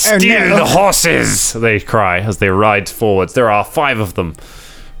no. the horses! They cry as they ride forwards. There are 5 of them.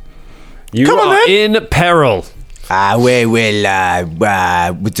 You Come on, are then. in peril. We will.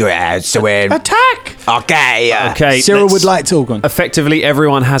 Attack! Okay. Cyril let's- would like to. Go on. Effectively,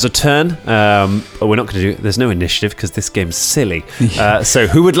 everyone has a turn. But we're not going to do. There's no initiative because this game's silly. So,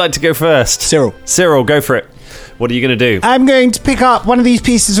 who would like to go first? Cyril. Cyril, go for it. What are you going to do? I'm going to pick up one of these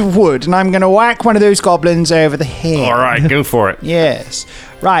pieces of wood and I'm going to whack one of those goblins over the head. All right, go for it. Yes.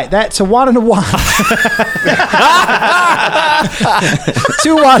 Right, that's a 1 and a 1. 2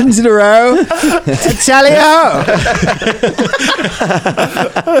 1s in a row. Tally-ho!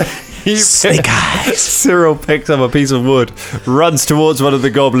 Snake eyes. Cyril picks up a piece of wood, runs towards one of the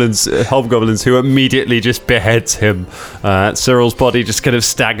hobgoblins, who immediately just beheads him. Cyril's body just kind of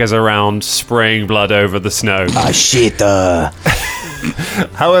staggers around, spraying blood over the snow. Shit.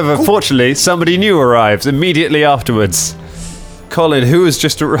 However, fortunately, somebody new arrives immediately afterwards. Colin, who has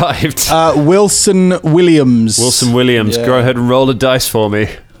just arrived? Wilson Williams. Wilson Williams. Yeah. Go ahead and roll a dice for me.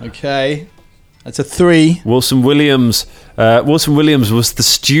 Okay. That's a 3. Wilson Williams. Wilson Williams was the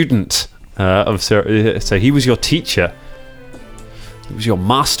student of Cyril. So he was your teacher. He was your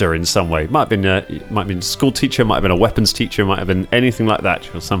master in some way. Might have been a school teacher. Might have been a weapons teacher. Might have been anything like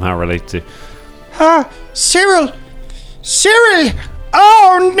that. You're somehow related to. Cyril!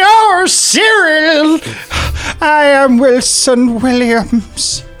 Oh no, Cyril! I am Wilson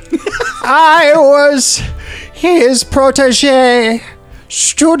Williams. I was his protege,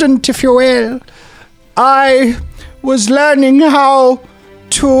 student, if you will. I was learning how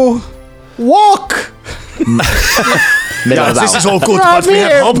to walk. This is all good, but we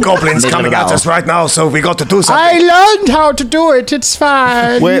have hobgoblins coming at us right now, so we got to do something. I learned how to do it. It's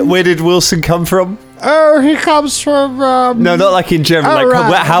fine. Where did Wilson come from? Oh, he comes from. No, not like in general. Oh, Like,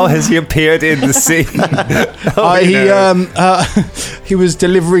 right. how has he appeared in the scene? He was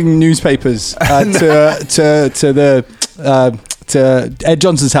delivering newspapers to Ed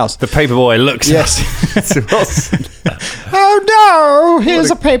Johnson's house. The paperboy looks. Yes. to Wilson. Oh no! Here's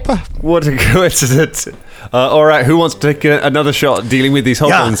a paper. What a coincidence! All right, who wants to take another shot dealing with these Yeah,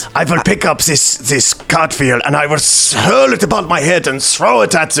 hobgoblins? I will pick up this cartwheel and I will hurl it upon my head and throw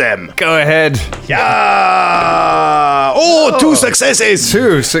it at them. Go ahead. Yeah! Oh, 2 successes!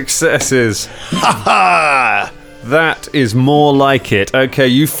 2 successes. Ha ha! That is more like it. Okay,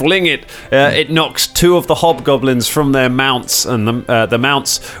 you fling it. It knocks 2 of the hobgoblins from their mounts, and the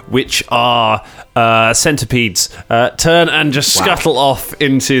mounts, which are centipedes, turn and just scuttle off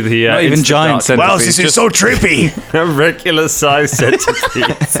into the. Not even into the giant dark. centipedes. Wow, this is so trippy. A regular size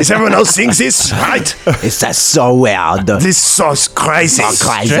centipede. Is everyone else seeing this? Right? Is that so weird? This is so crazy.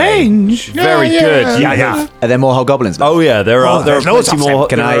 Strange. Very good. Yeah. Are there more hobgoblins left? Oh yeah, there are there's plenty loads of them. more.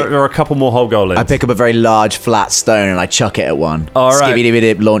 Can There are a couple more hobgoblins. I pick up a very large flat stone and I chuck it at one. All right.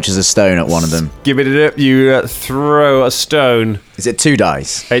 Skibidi-bidi launches a stone at one of them. Give it up. You throw a stone. Is it 2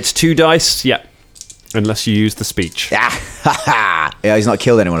 dice? It's 2 dice. Yeah, unless you use the speech. Yeah, he's not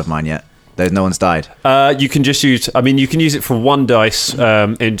killed anyone of mine yet. No one's died. You can just use. I mean, you can use it for 1 dice.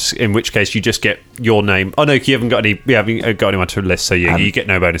 In which case, you just get your name. Oh no, you haven't got any. You haven't got anyone to list, so you get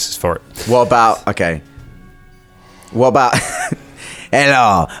no bonuses for it. What about... Okay. What about...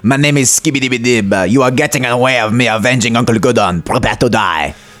 Hello, my name is Skibidi-Bidib. You are getting in the way of me avenging Uncle Goodon. Prepare to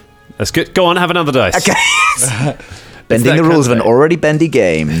die. That's good. Go on, have another dice. Okay. Bending that the rules of an campaign. already bendy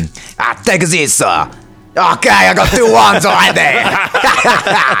game. Take this, sir. Okay, I got 2 1s already.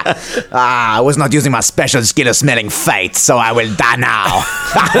 I was not using my special skill of smelling fate, so I will die now.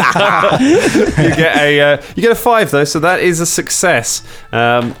 You get a 5 though, so that is a success.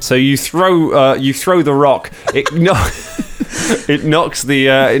 So you throw the rock. It knocks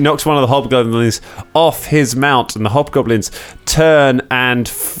one of the hobgoblins off his mount, and the hobgoblins turn and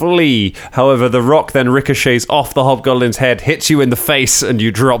flee. However, the rock then ricochets off the hobgoblin's head, hits you in the face, and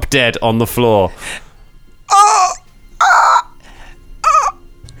you drop dead on the floor.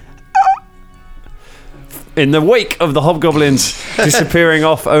 In the wake of the hobgoblins disappearing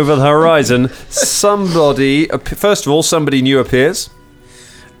off over the horizon, somebody new appears.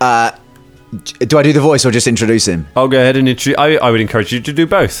 Do I do the voice or just introduce him? I'll go ahead and introduce. I would encourage you to do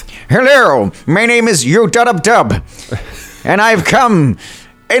both. Hello, my name is Dub, and I've come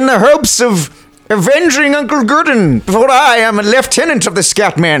in the hopes of avenging Uncle Gooden, for I am a lieutenant of the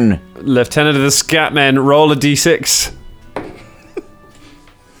Scatmen. Lieutenant of the Scatmen, roll a d6.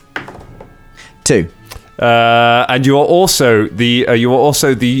 2. And you are also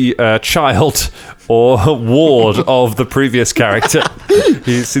the child or ward of the previous character.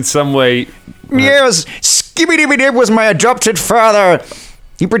 He's in some way. Yes, Skibidi was my adopted father.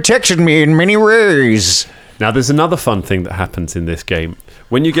 He protected me in many ways. Now, there's another fun thing that happens in this game.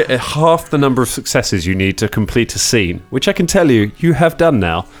 When you get half the number of successes you need to complete a scene, which I can tell you have done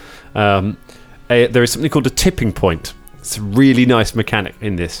now, there is something called a tipping point. It's a really nice mechanic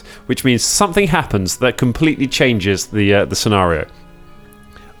in this, which means something happens that completely changes the scenario.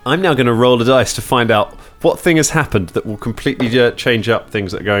 I'm now going to roll a dice to find out what thing has happened that will completely change up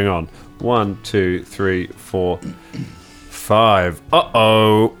things that are going on. 1, 2, 3, 4, 5.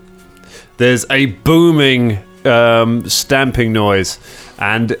 Uh-oh. There's a booming stamping noise,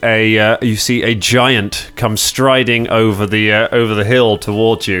 and you see a giant come striding over the hill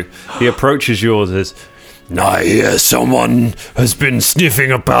towards you. He approaches you and says, I hear someone has been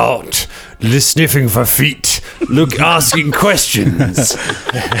sniffing about, sniffing for feet, asking questions.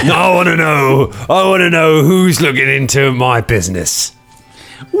 I want to know who's looking into my business.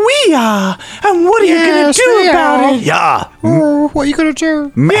 We are, and what are you going to do about it? Yeah. Oh, what are you going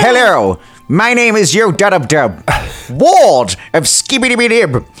to do? Hello, my name is Yo Dub Dub, ward of Skibidi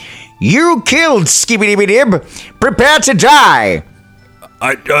Dib. You killed Skibidi Dib. Prepare to die.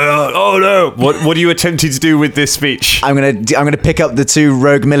 oh no! What are you attempting to do with this speech? I'm gonna pick up the 2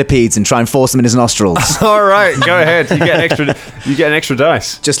 rogue millipedes and try and force them in his nostrils. All right, go ahead. You get an extra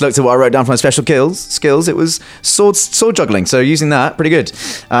dice. Just looked at what I wrote down for my special skills. It was sword juggling, so using that, pretty good.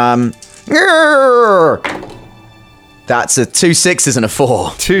 That's a 2 6s and a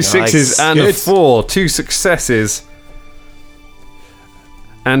 4. 2 6s and a 4. 2 successes.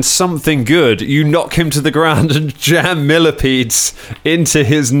 And something good. You knock him to the ground and jam millipedes into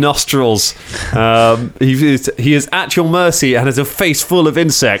his nostrils. He is at your mercy and has a face full of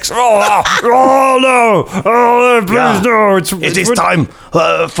insects. Oh no! Oh, please no! It is time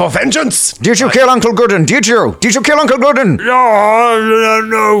for vengeance. Did you kill Uncle Gooden? Did you kill Uncle Gooden?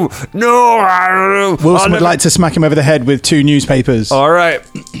 No. Wilson would like to smack him over the head with 2 newspapers. All right.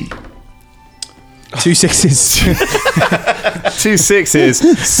 2 6s. 2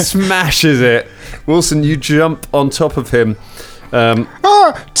 6s. Smashes it. Wilson, you jump on top of him. Take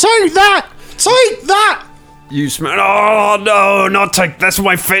that! Take that! You smash. Oh no! Not take. That's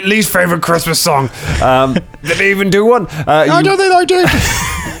my least favorite Christmas song. Did they even do one? I don't think I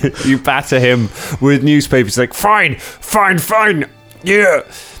did. You batter him with newspapers. Like, Fine. Yeah.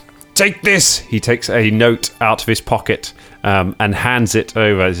 take this. He takes a note out of his pocket and hands it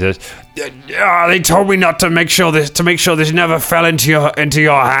over. He says, They told me not to make sure this never fell into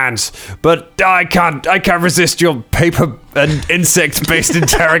your hands, but I can't resist your paper and insect-based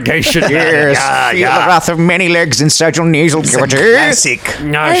interrogation. Yes, feel the wrath of many legs inside your nasal cavity. Classic.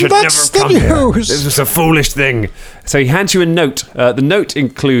 No, I should never have come here. This was a foolish thing. So he hands you a note. The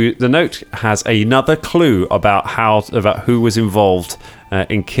note has another clue about who was involved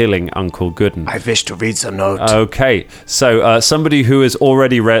in killing Uncle Gooden. I wish to read the note. Okay, so somebody who has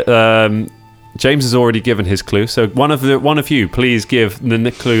already read. James has already given his clue. So one of you, please give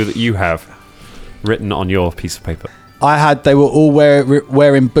the clue that you have written on your piece of paper. They were all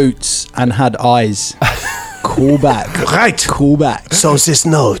wearing boots and had eyes. Call back. Right. Call back. So this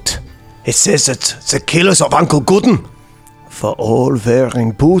note, it says that the killers of Uncle Gooden were all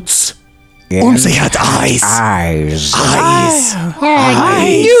wearing boots. And they had eyes. Eyes. I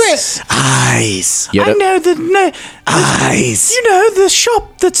knew it. Eyes. I know Eyes. You know, the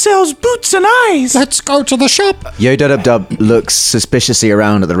shop that sells boots and eyes. Let's go to the shop. Yo Dub Dub looks suspiciously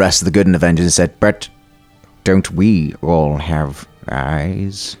around at the rest of the Gooden Avengers and said, "But don't we all have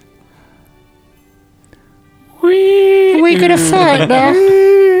eyes?" We gonna fight now?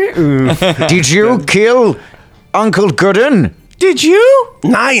 Did you kill Uncle Gooden? Did you?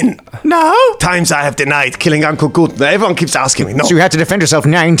 9 No. times I have denied killing Uncle Gooden. Everyone keeps asking me. No. So you had to defend yourself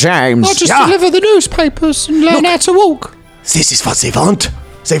 9 times. I'll just deliver the newspapers and learn how to walk. This is what they want.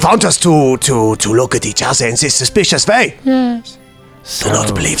 They want us to look at each other in this suspicious way. Yes. Do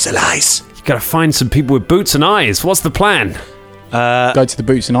not believe the lies. You gotta find some people with boots and eyes. What's the plan? Go to the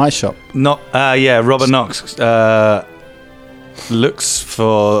boots and eyes shop. Robert Knox looks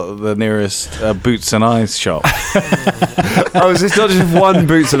for the nearest boots and eyes shop. Is this not just one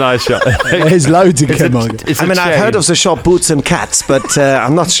boots and eyes shop? There's loads in Kenmore. I've heard of the shop Boots and Cats, but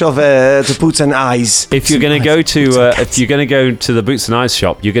I'm not sure of the Boots and Eyes. If you're going to go to the Boots and Eyes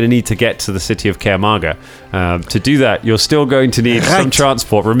shop, you're going to need to get to the city of Caermarga. To do that, you're still going to need some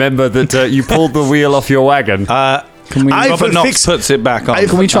transport. Remember that you pulled the wheel off your wagon. Can we? Robert Knox puts it back on.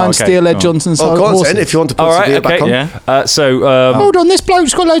 Can we try and steal Ed Johnson's Oh, go on, horses? then, if you want to put All right, Severe back on. Yeah. Hold on, this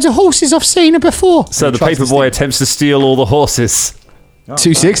bloke's got loads of horses. I've seen it before. So the paperboy attempts to steal all the horses.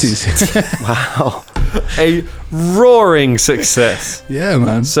 2 6s. Wow. A roaring success. Yeah,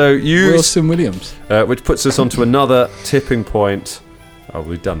 man. So you, Wilson Williams. which puts us onto another tipping point. Oh,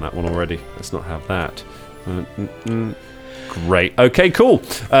 we've done that one already. Let's not have that. Great. Okay, cool.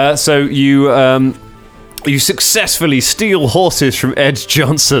 So you successfully steal horses from Ed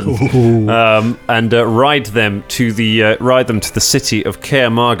Johnson and ride them to the city of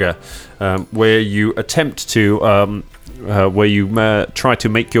Caermarga, where you attempt to try to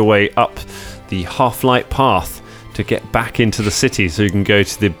make your way up the half-light path to get back into the city, so you can go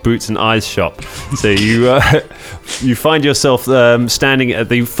to the Boots and Eyes shop. So you find yourself standing at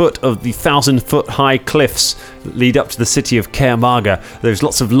the foot of the 1,000-foot-high cliffs that lead up to the city of Caermarga. There's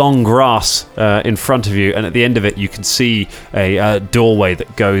lots of long grass in front of you, and at the end of it, you can see a doorway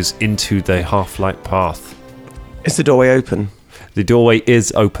that goes into the half-light path. Is the doorway open? The doorway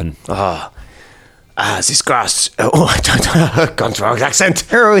is open. This grass. Oh, I don't gone to wrong accent.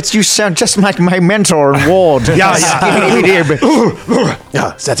 Oh, you sound just like my mentor and ward. Yeah.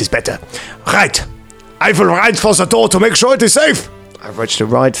 Yeah, that is better. Right. I will ride for the door to make sure it is safe. I reach to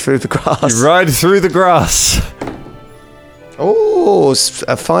ride through the grass. You ride through the grass. Oh,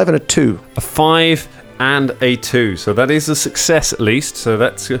 a 5 and a 2. A 5 and a 2. So that is a success at least. So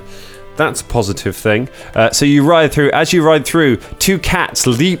that's a positive thing. So you ride through. As you ride through, 2 cats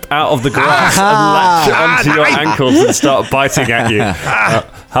leap out of the grass and latch onto your ankles and start biting at you.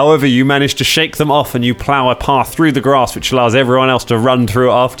 However, you manage to shake them off and you plough a path through the grass, which allows everyone else to run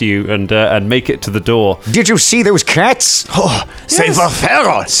through after you and make it to the door. Did you see those cats? Oh, they were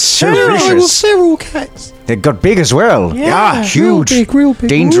feral. So There were vicious. feral cats. They got big as well. Yeah, huge. real big.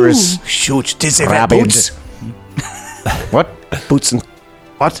 Dangerous. Huge. Did they wear Rabid. boots? What? Boots and...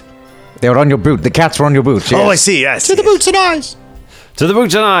 What? They were on your boot. The cats were on your boot. Yes. Oh, I see, yes. To the Boots and Eyes. To the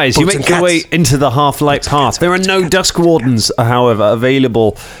Boots and Eyes, you Boots make and your way cats. into the half-light path. There are no dusk wardens, however,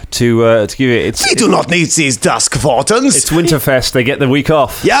 available to give you. We do not need these dusk wardens. It's Winterfest. They get the week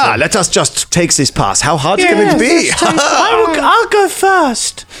off. Yeah, let us just take this pass. How hard can it be? I'll go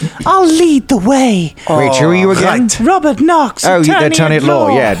first. I'll lead the way. Wait, who are you again? Right. Robert Knox. Oh, the attorney attorney at law.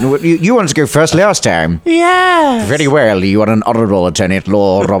 Yeah, you wanted to go first last time. Yes. Very well. You are an honourable attorney at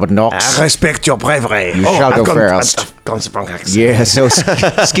law, Robert Knox. I respect your bravery. You shall go first. I've gone to wrong accent. Yeah, so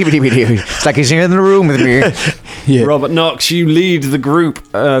skibbity-bitty. It's like he's in the room with me. Robert Knox, you lead the group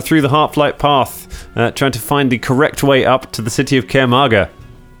through the half-light path, trying to find the correct way up to the city of Caermarga.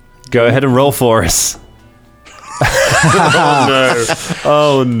 Go ahead and roll for us.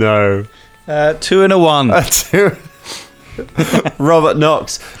 Oh no. 2 and a 1. Robert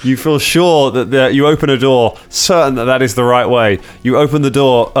Knox, you feel sure that you open a door, certain that is the right way. You open the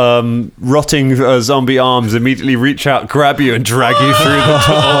door, rotting zombie arms immediately reach out, grab you, and drag you through the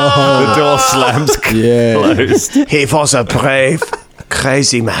door. The door slams closed. He was a brave,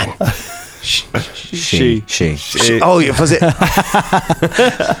 crazy man. She. Oh, was it?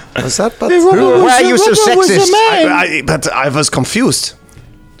 Was that? But, Why are you so sexist? but I was confused.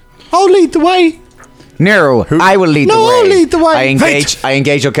 I'll lead the way. No, I will lead the way. No, I'll lead the way. I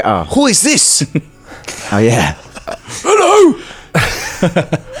engage your... Who is this? Oh, yeah. Hello.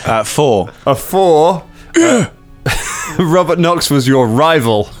 4. A 4. Robert Knox was your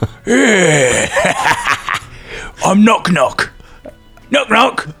rival. I'm Knock Knock. Knock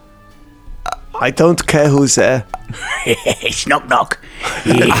Knock. I don't care who's there. It's Knock Knock.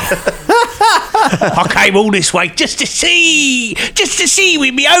 I came all this way just to see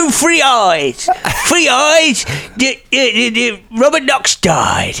with my own 3 eyes. 3 eyes. Robert Knox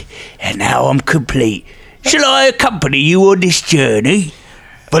died, and now I'm complete. Shall I accompany you on this journey?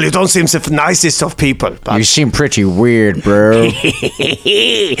 Well, you don't seem the nicest of people. But You seem pretty weird, bro.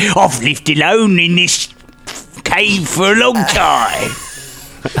 I've lived alone in this cave for a long time.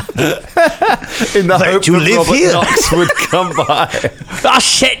 In the hope you that live Robert here? Knox would come by. I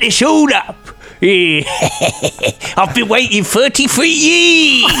set this all up. I've been waiting 33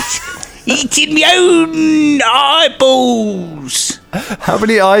 years, eating my own eyeballs. How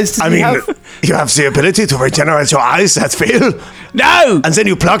many eyes did you have? you have the ability to regenerate your eyes, that's Phil. No, And then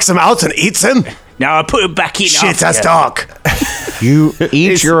you pluck them out and eat them? no, I put them back in. Shit, after. that's dark. You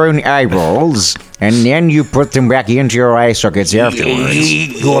eat your own eyeballs, and then you put them back into your eye sockets afterwards.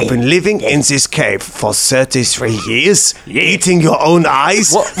 You have been living in this cave for 33 years, eating your own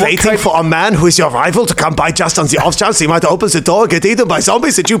eyes, waiting for a man who is your rival to come by just on the off chance he might open the door and get eaten by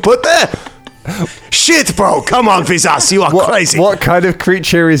zombies that you put there? Shit, bro, come on, Vizas, you are crazy. What kind of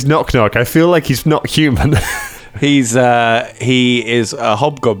creature is Knock Knock? I feel like he's not human. He is a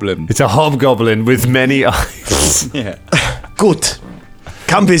hobgoblin. It's a hobgoblin with many eyes. Yeah. Good.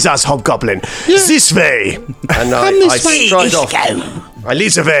 Come with us, hobgoblin. This way. And I this way. stride off. I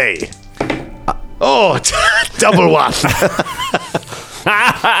lead the way. Oh, double one.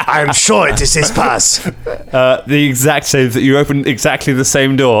 I am sure it is this pass. The exact same. That you open exactly the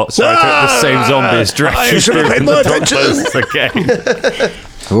same door. Sorry, the same zombies. I should have played more attention. Okay.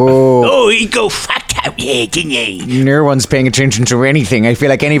 Oh, he go fuck out here, didn't he? no one's paying attention to anything. I feel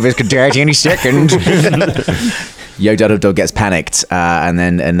like any of us could die at any second. Yo Dub Dub gets panicked and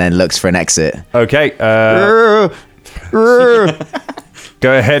then looks for an exit. Okay. Go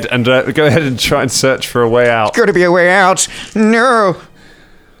ahead and try and search for a way out. Got to be a way out. No.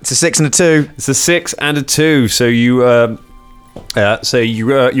 It's a 6 and a 2. It's a 6 and a 2. So you open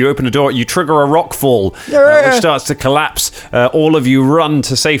a door. You trigger a rock fall, which starts to collapse. All of you run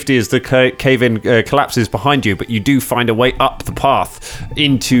to safety as the cave-in collapses behind you. But you do find a way up the path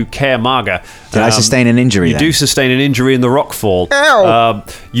into Kaer Marga. Did I sustain an injury? You do sustain an injury in the rock fall. Ow.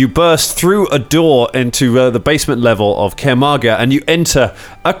 You burst through a door into the basement level of Kaer Marga, and you enter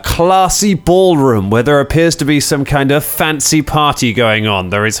a classy ballroom where there appears to be some kind of fancy party going on.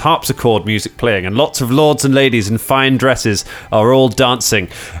 There is harpsichord music playing, and lots of lords and ladies in fine dresses are all dancing.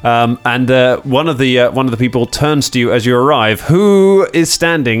 And one of the people turns to you as you arrive. Who is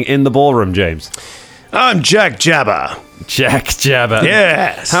standing in the ballroom, James? I'm Jack Jabber. Jack Jabber.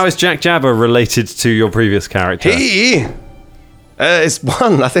 Yes. How is Jack Jabber related to your previous character? He is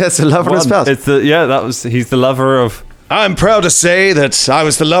one. I think that's the lover of his spouse. He's the lover of... I'm proud to say that I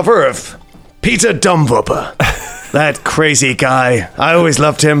was the lover of Peter Dumbwhooper. That crazy guy. I always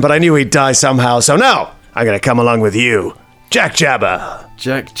loved him, but I knew he'd die somehow. So now I'm going to come along with you. Jack Jabber.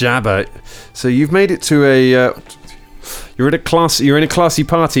 Jack Jabber. So you've made it to a... You're in a classy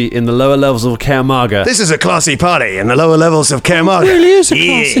party in the lower levels of Kaer Marga. This is a classy party in the lower levels of Kaer Marga. It really is a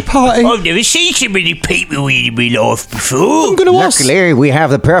classy party. I've never seen so many people in my life before. I'm going to ask. Luckily, we have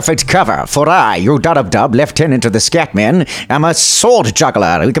the perfect cover, for I, your Dub, lieutenant of the Scatmen, am a sword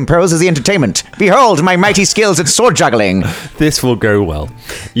juggler who composes the entertainment. Behold my mighty skills at sword juggling. This will go well.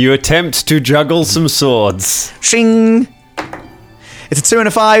 You attempt to juggle some swords. Shing. It's a 2 and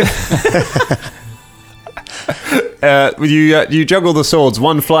a 5. You juggle the swords.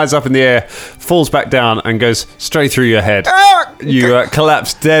 One flies up in the air, falls back down, and goes straight through your head. You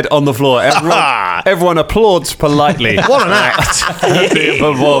collapse dead on the floor. Everyone applauds politely. What an act. The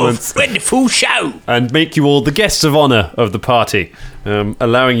performance. Wonderful show. And make you all the guests of honor of the party,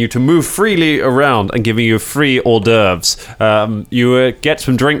 allowing you to move freely around and giving you free hors d'oeuvres. You get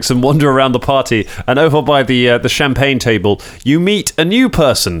some drinks and wander around the party, and over by the champagne table, you meet a new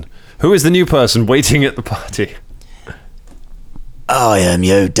person. Who is the new person waiting at the party? I am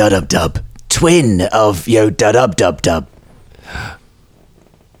Yo Dub Dub, twin of Yo Dub Dub.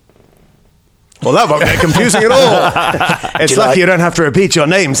 Well, that won't get confusing at all. It's lucky you don't have to repeat your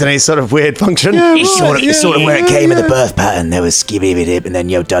names in any sort of weird function. Yeah, it's sort of where it came in the birth pattern. There was skibby dip and then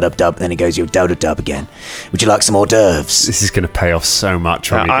Yo Dub Dub, then it goes Yo Dub Dub again. Would you like some hors d'oeuvres? This is going to pay off so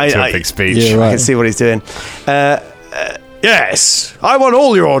much when we get to a big speech. Yeah, right. I can see what he's doing. Yes, I want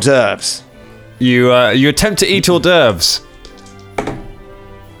all your hors d'oeuvres. You attempt to eat hors d'oeuvres.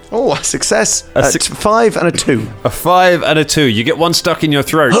 Oh, a success. 5 and a 2. A 5 and a 2. You get one stuck in your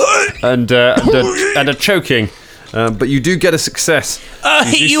throat and a choking, but you do get a success. I'll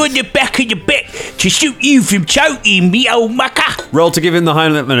hit you in the back of the back to stop you from choking me, old mucker. Roll to give him the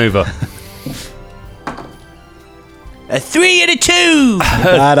Heimlich maneuver. A 3 and a 2.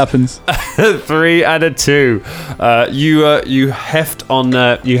 That happens. 3 and a 2. You heft on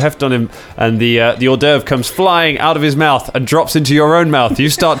him, and the hors d'oeuvre comes flying out of his mouth and drops into your own mouth. You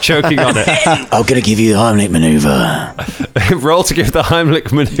start choking on it. I'm gonna give you the Heimlich maneuver. Roll to give the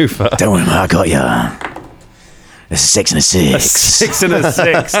Heimlich maneuver. Don't worry, man, I got ya. It's a 6 and a 6. A 6 and a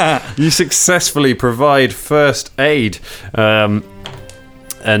 6. You successfully provide first aid.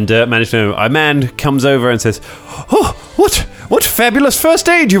 And manage to. A man comes over and says, "Oh, what fabulous first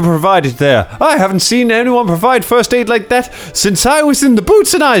aid you provided there! I haven't seen anyone provide first aid like that since I was in the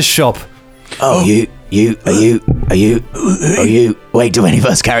Boots and Eyes shop." Oh, are you? Wait, do any of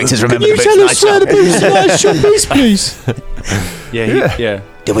us characters remember Can you the tell Boots us where the Boots and Eyes shop is, please? Yeah.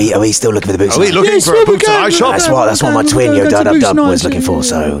 Are we still looking for the Boots Are and we Eyes? looking for a boots and eye shop? That's what my twin, Yo Dub Dub, was looking for,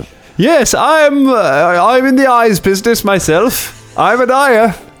 so... Yes, I'm in the eyes business myself. I'm an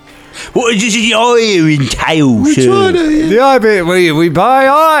eye. What does the eye entail, sir? The eye bit, we buy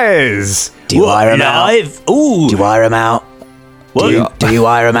eyes. Do you wire them out? Ooh. Do you wire them out? Do you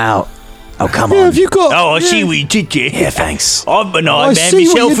wire them out? Oh, come Yeah, on. have you got? Oh, I see what you did there. Yeah, thanks. I'm an I eye man see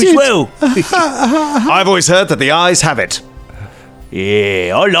what myself you as did. well. I've always heard that the eyes have it.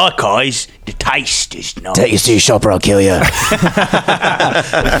 Yeah, I like eyes. The taste is nice. Take us to your shop or I'll kill you.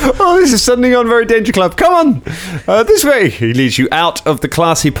 Oh, this is suddenly gone very Danger Club. Come on, this way. He leads you out of the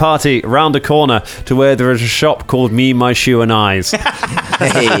classy party, round a corner to where there is a shop called Me, My Shoe and Eyes.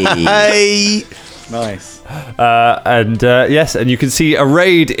 Hey. Nice. Yes, and you can see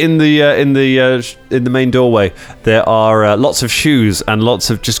arrayed in the main doorway. There are lots of shoes and lots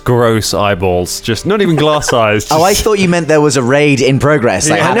of just gross eyeballs, just not even glass eyes. Oh, I thought you meant there was a raid in progress.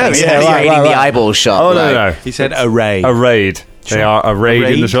 Like, Yeah, I know, happening. yeah, Somebody right, raiding right, the right. eyeball shop. Oh like. no, He said array. a raid. They are arrayed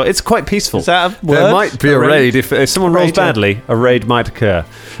in the shop. It's quite peaceful. Is that a There word? might be a raid if someone rolls Raid, yeah. badly. A raid might occur.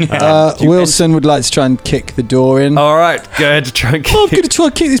 Wilson would like to try and kick the door in. All right, go ahead to try and I'm going to try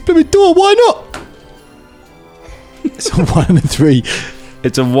and kick this blooming door. Why not? It's a 1 and a 3.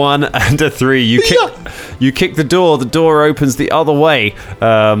 It's a 1 and a 3. You kick the door. The door opens the other way,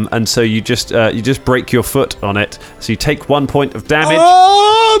 and so you just break your foot on it. So you take 1 point of damage.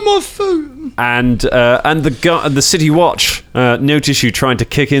 Oh, my foot. And the city watch notice you trying to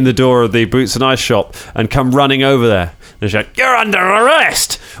kick in the door of the Boots and Ice shop and come running over there. They shout, "You're under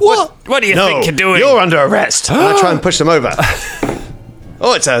arrest! What? What do you No, think you're doing?" you're under arrest. And I try and push them over.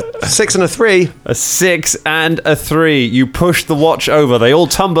 Oh, it's a 6 and a 3. A 6 and a 3. You push the watch over. They all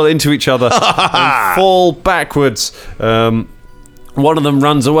tumble into each other and fall backwards. One of them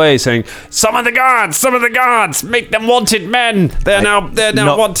runs away, saying, "Summon the guards! Summon the guards! Make them wanted men! They're now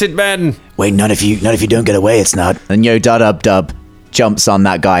wanted men." Wait, none of you don't get away, it's not. And Yo Dub Dub jumps on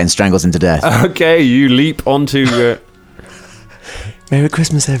that guy and strangles him to death. Okay, you leap onto. Merry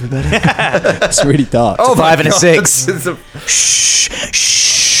Christmas, everybody. It's really dark. Oh, 5 and a 6. Shh.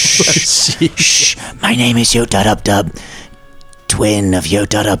 My name is Yo Dub Dub, twin of Yo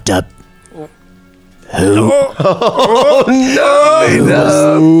Dub Dub. Who? Oh,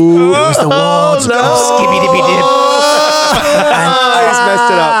 no. Who was the ward? Skibidi-bidi-dip. He's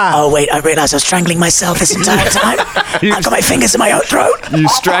messed it up. Oh, wait, I realised I was strangling myself this entire time. I've got my fingers in my own throat. You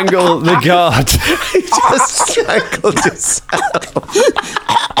strangle the guard. He just strangled himself.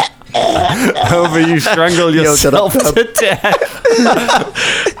 However, you strangle yourself to death.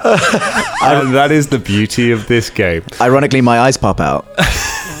 And that is the beauty of this game. Ironically, my eyes pop out.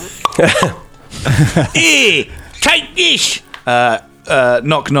 Here, take this.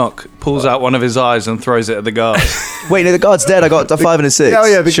 Knock knock. Pulls out one of his eyes and throws it at the guard. Wait, no, the guard's dead. I got a 5 and a 6. Oh,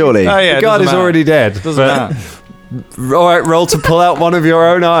 yeah, surely. Oh yeah, The it guard doesn't is matter. already dead. Doesn't but- matter. All right, roll to pull out one of your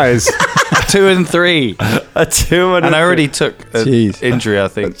own eyes. 2 and 3. A 2 and And a I already took an Jeez. injury, I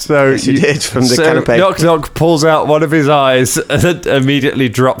think. So Yes, you did, from the so canapé. Knock Knock pulls out one of his eyes and immediately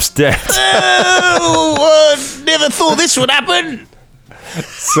drops dead. Oh, never thought this would happen.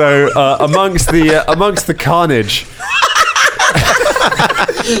 So amongst the carnage,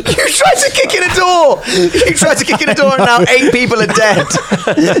 You tried to kick in a door. You tried to kick in a door, and now 8 people are dead.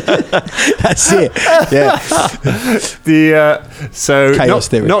 That's it. Yeah. so Chaos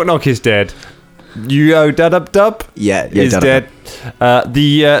theory. Knock Knock is dead. Yo Dub Dub Yeah, Yo is Dub dead.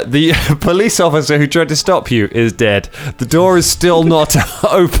 The police officer who tried to stop you is dead. The door is still not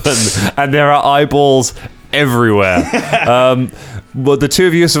open, and there are eyeballs everywhere. Well, the two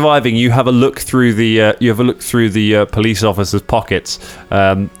of you are surviving. You have a look through the police officer's pockets,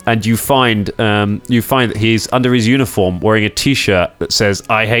 and you find that he's under his uniform wearing a T-shirt that says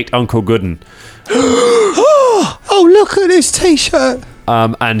 "I hate Uncle Gooden." Oh, look at this T-shirt.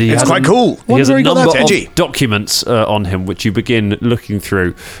 And he It's has quite cool. He has Wonder a he got that number edgy. of documents on him, which you begin looking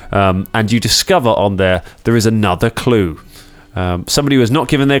through, and you discover on there is another clue. Somebody who has not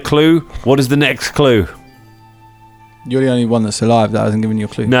given their clue. What is the next clue? You're the only one that's alive that hasn't given you a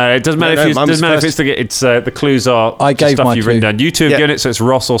clue. No, it doesn't matter No, if mine was it's the clues are I just gave stuff my you've written clue. down. You two have Yeah. given it, so it's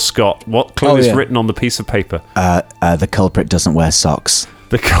Ross or Scott. What clue Oh, is yeah. written on the piece of paper? The culprit doesn't wear socks.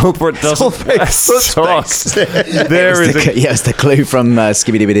 The culprit doesn't wear socks. There is It's the clue from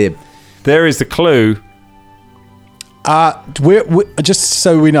Skibidi-bidi-dip. there is the clue. We're just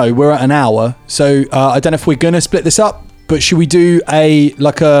so we know, we're at an hour. So I don't know if we're going to split this up, but should we do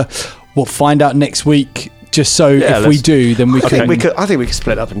we'll find out next week. Just so if we let's- do, then we I can. think we could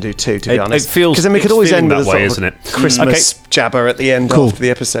split up and do 2, to be It honest. feels because then we could it's always feeling end with that a way, sort of isn't it? Christmas jabber at the end Cool. after the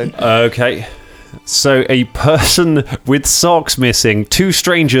episode. Okay. So a person with socks missing, 2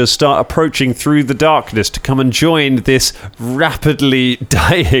 strangers start approaching through the darkness to come and join this rapidly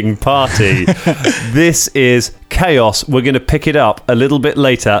dying party. This is chaos. We're going to pick it up a little bit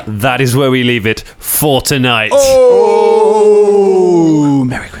later. That is where we leave it for tonight. Oh,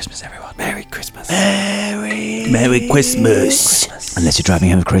 Merry Christmas, everyone. Merry Christmas. Merry Christmas. Unless you're driving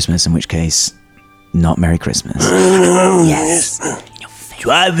home for Christmas, in which case, not Merry Christmas. Yes.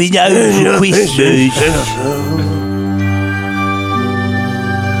 Driving home for Christmas.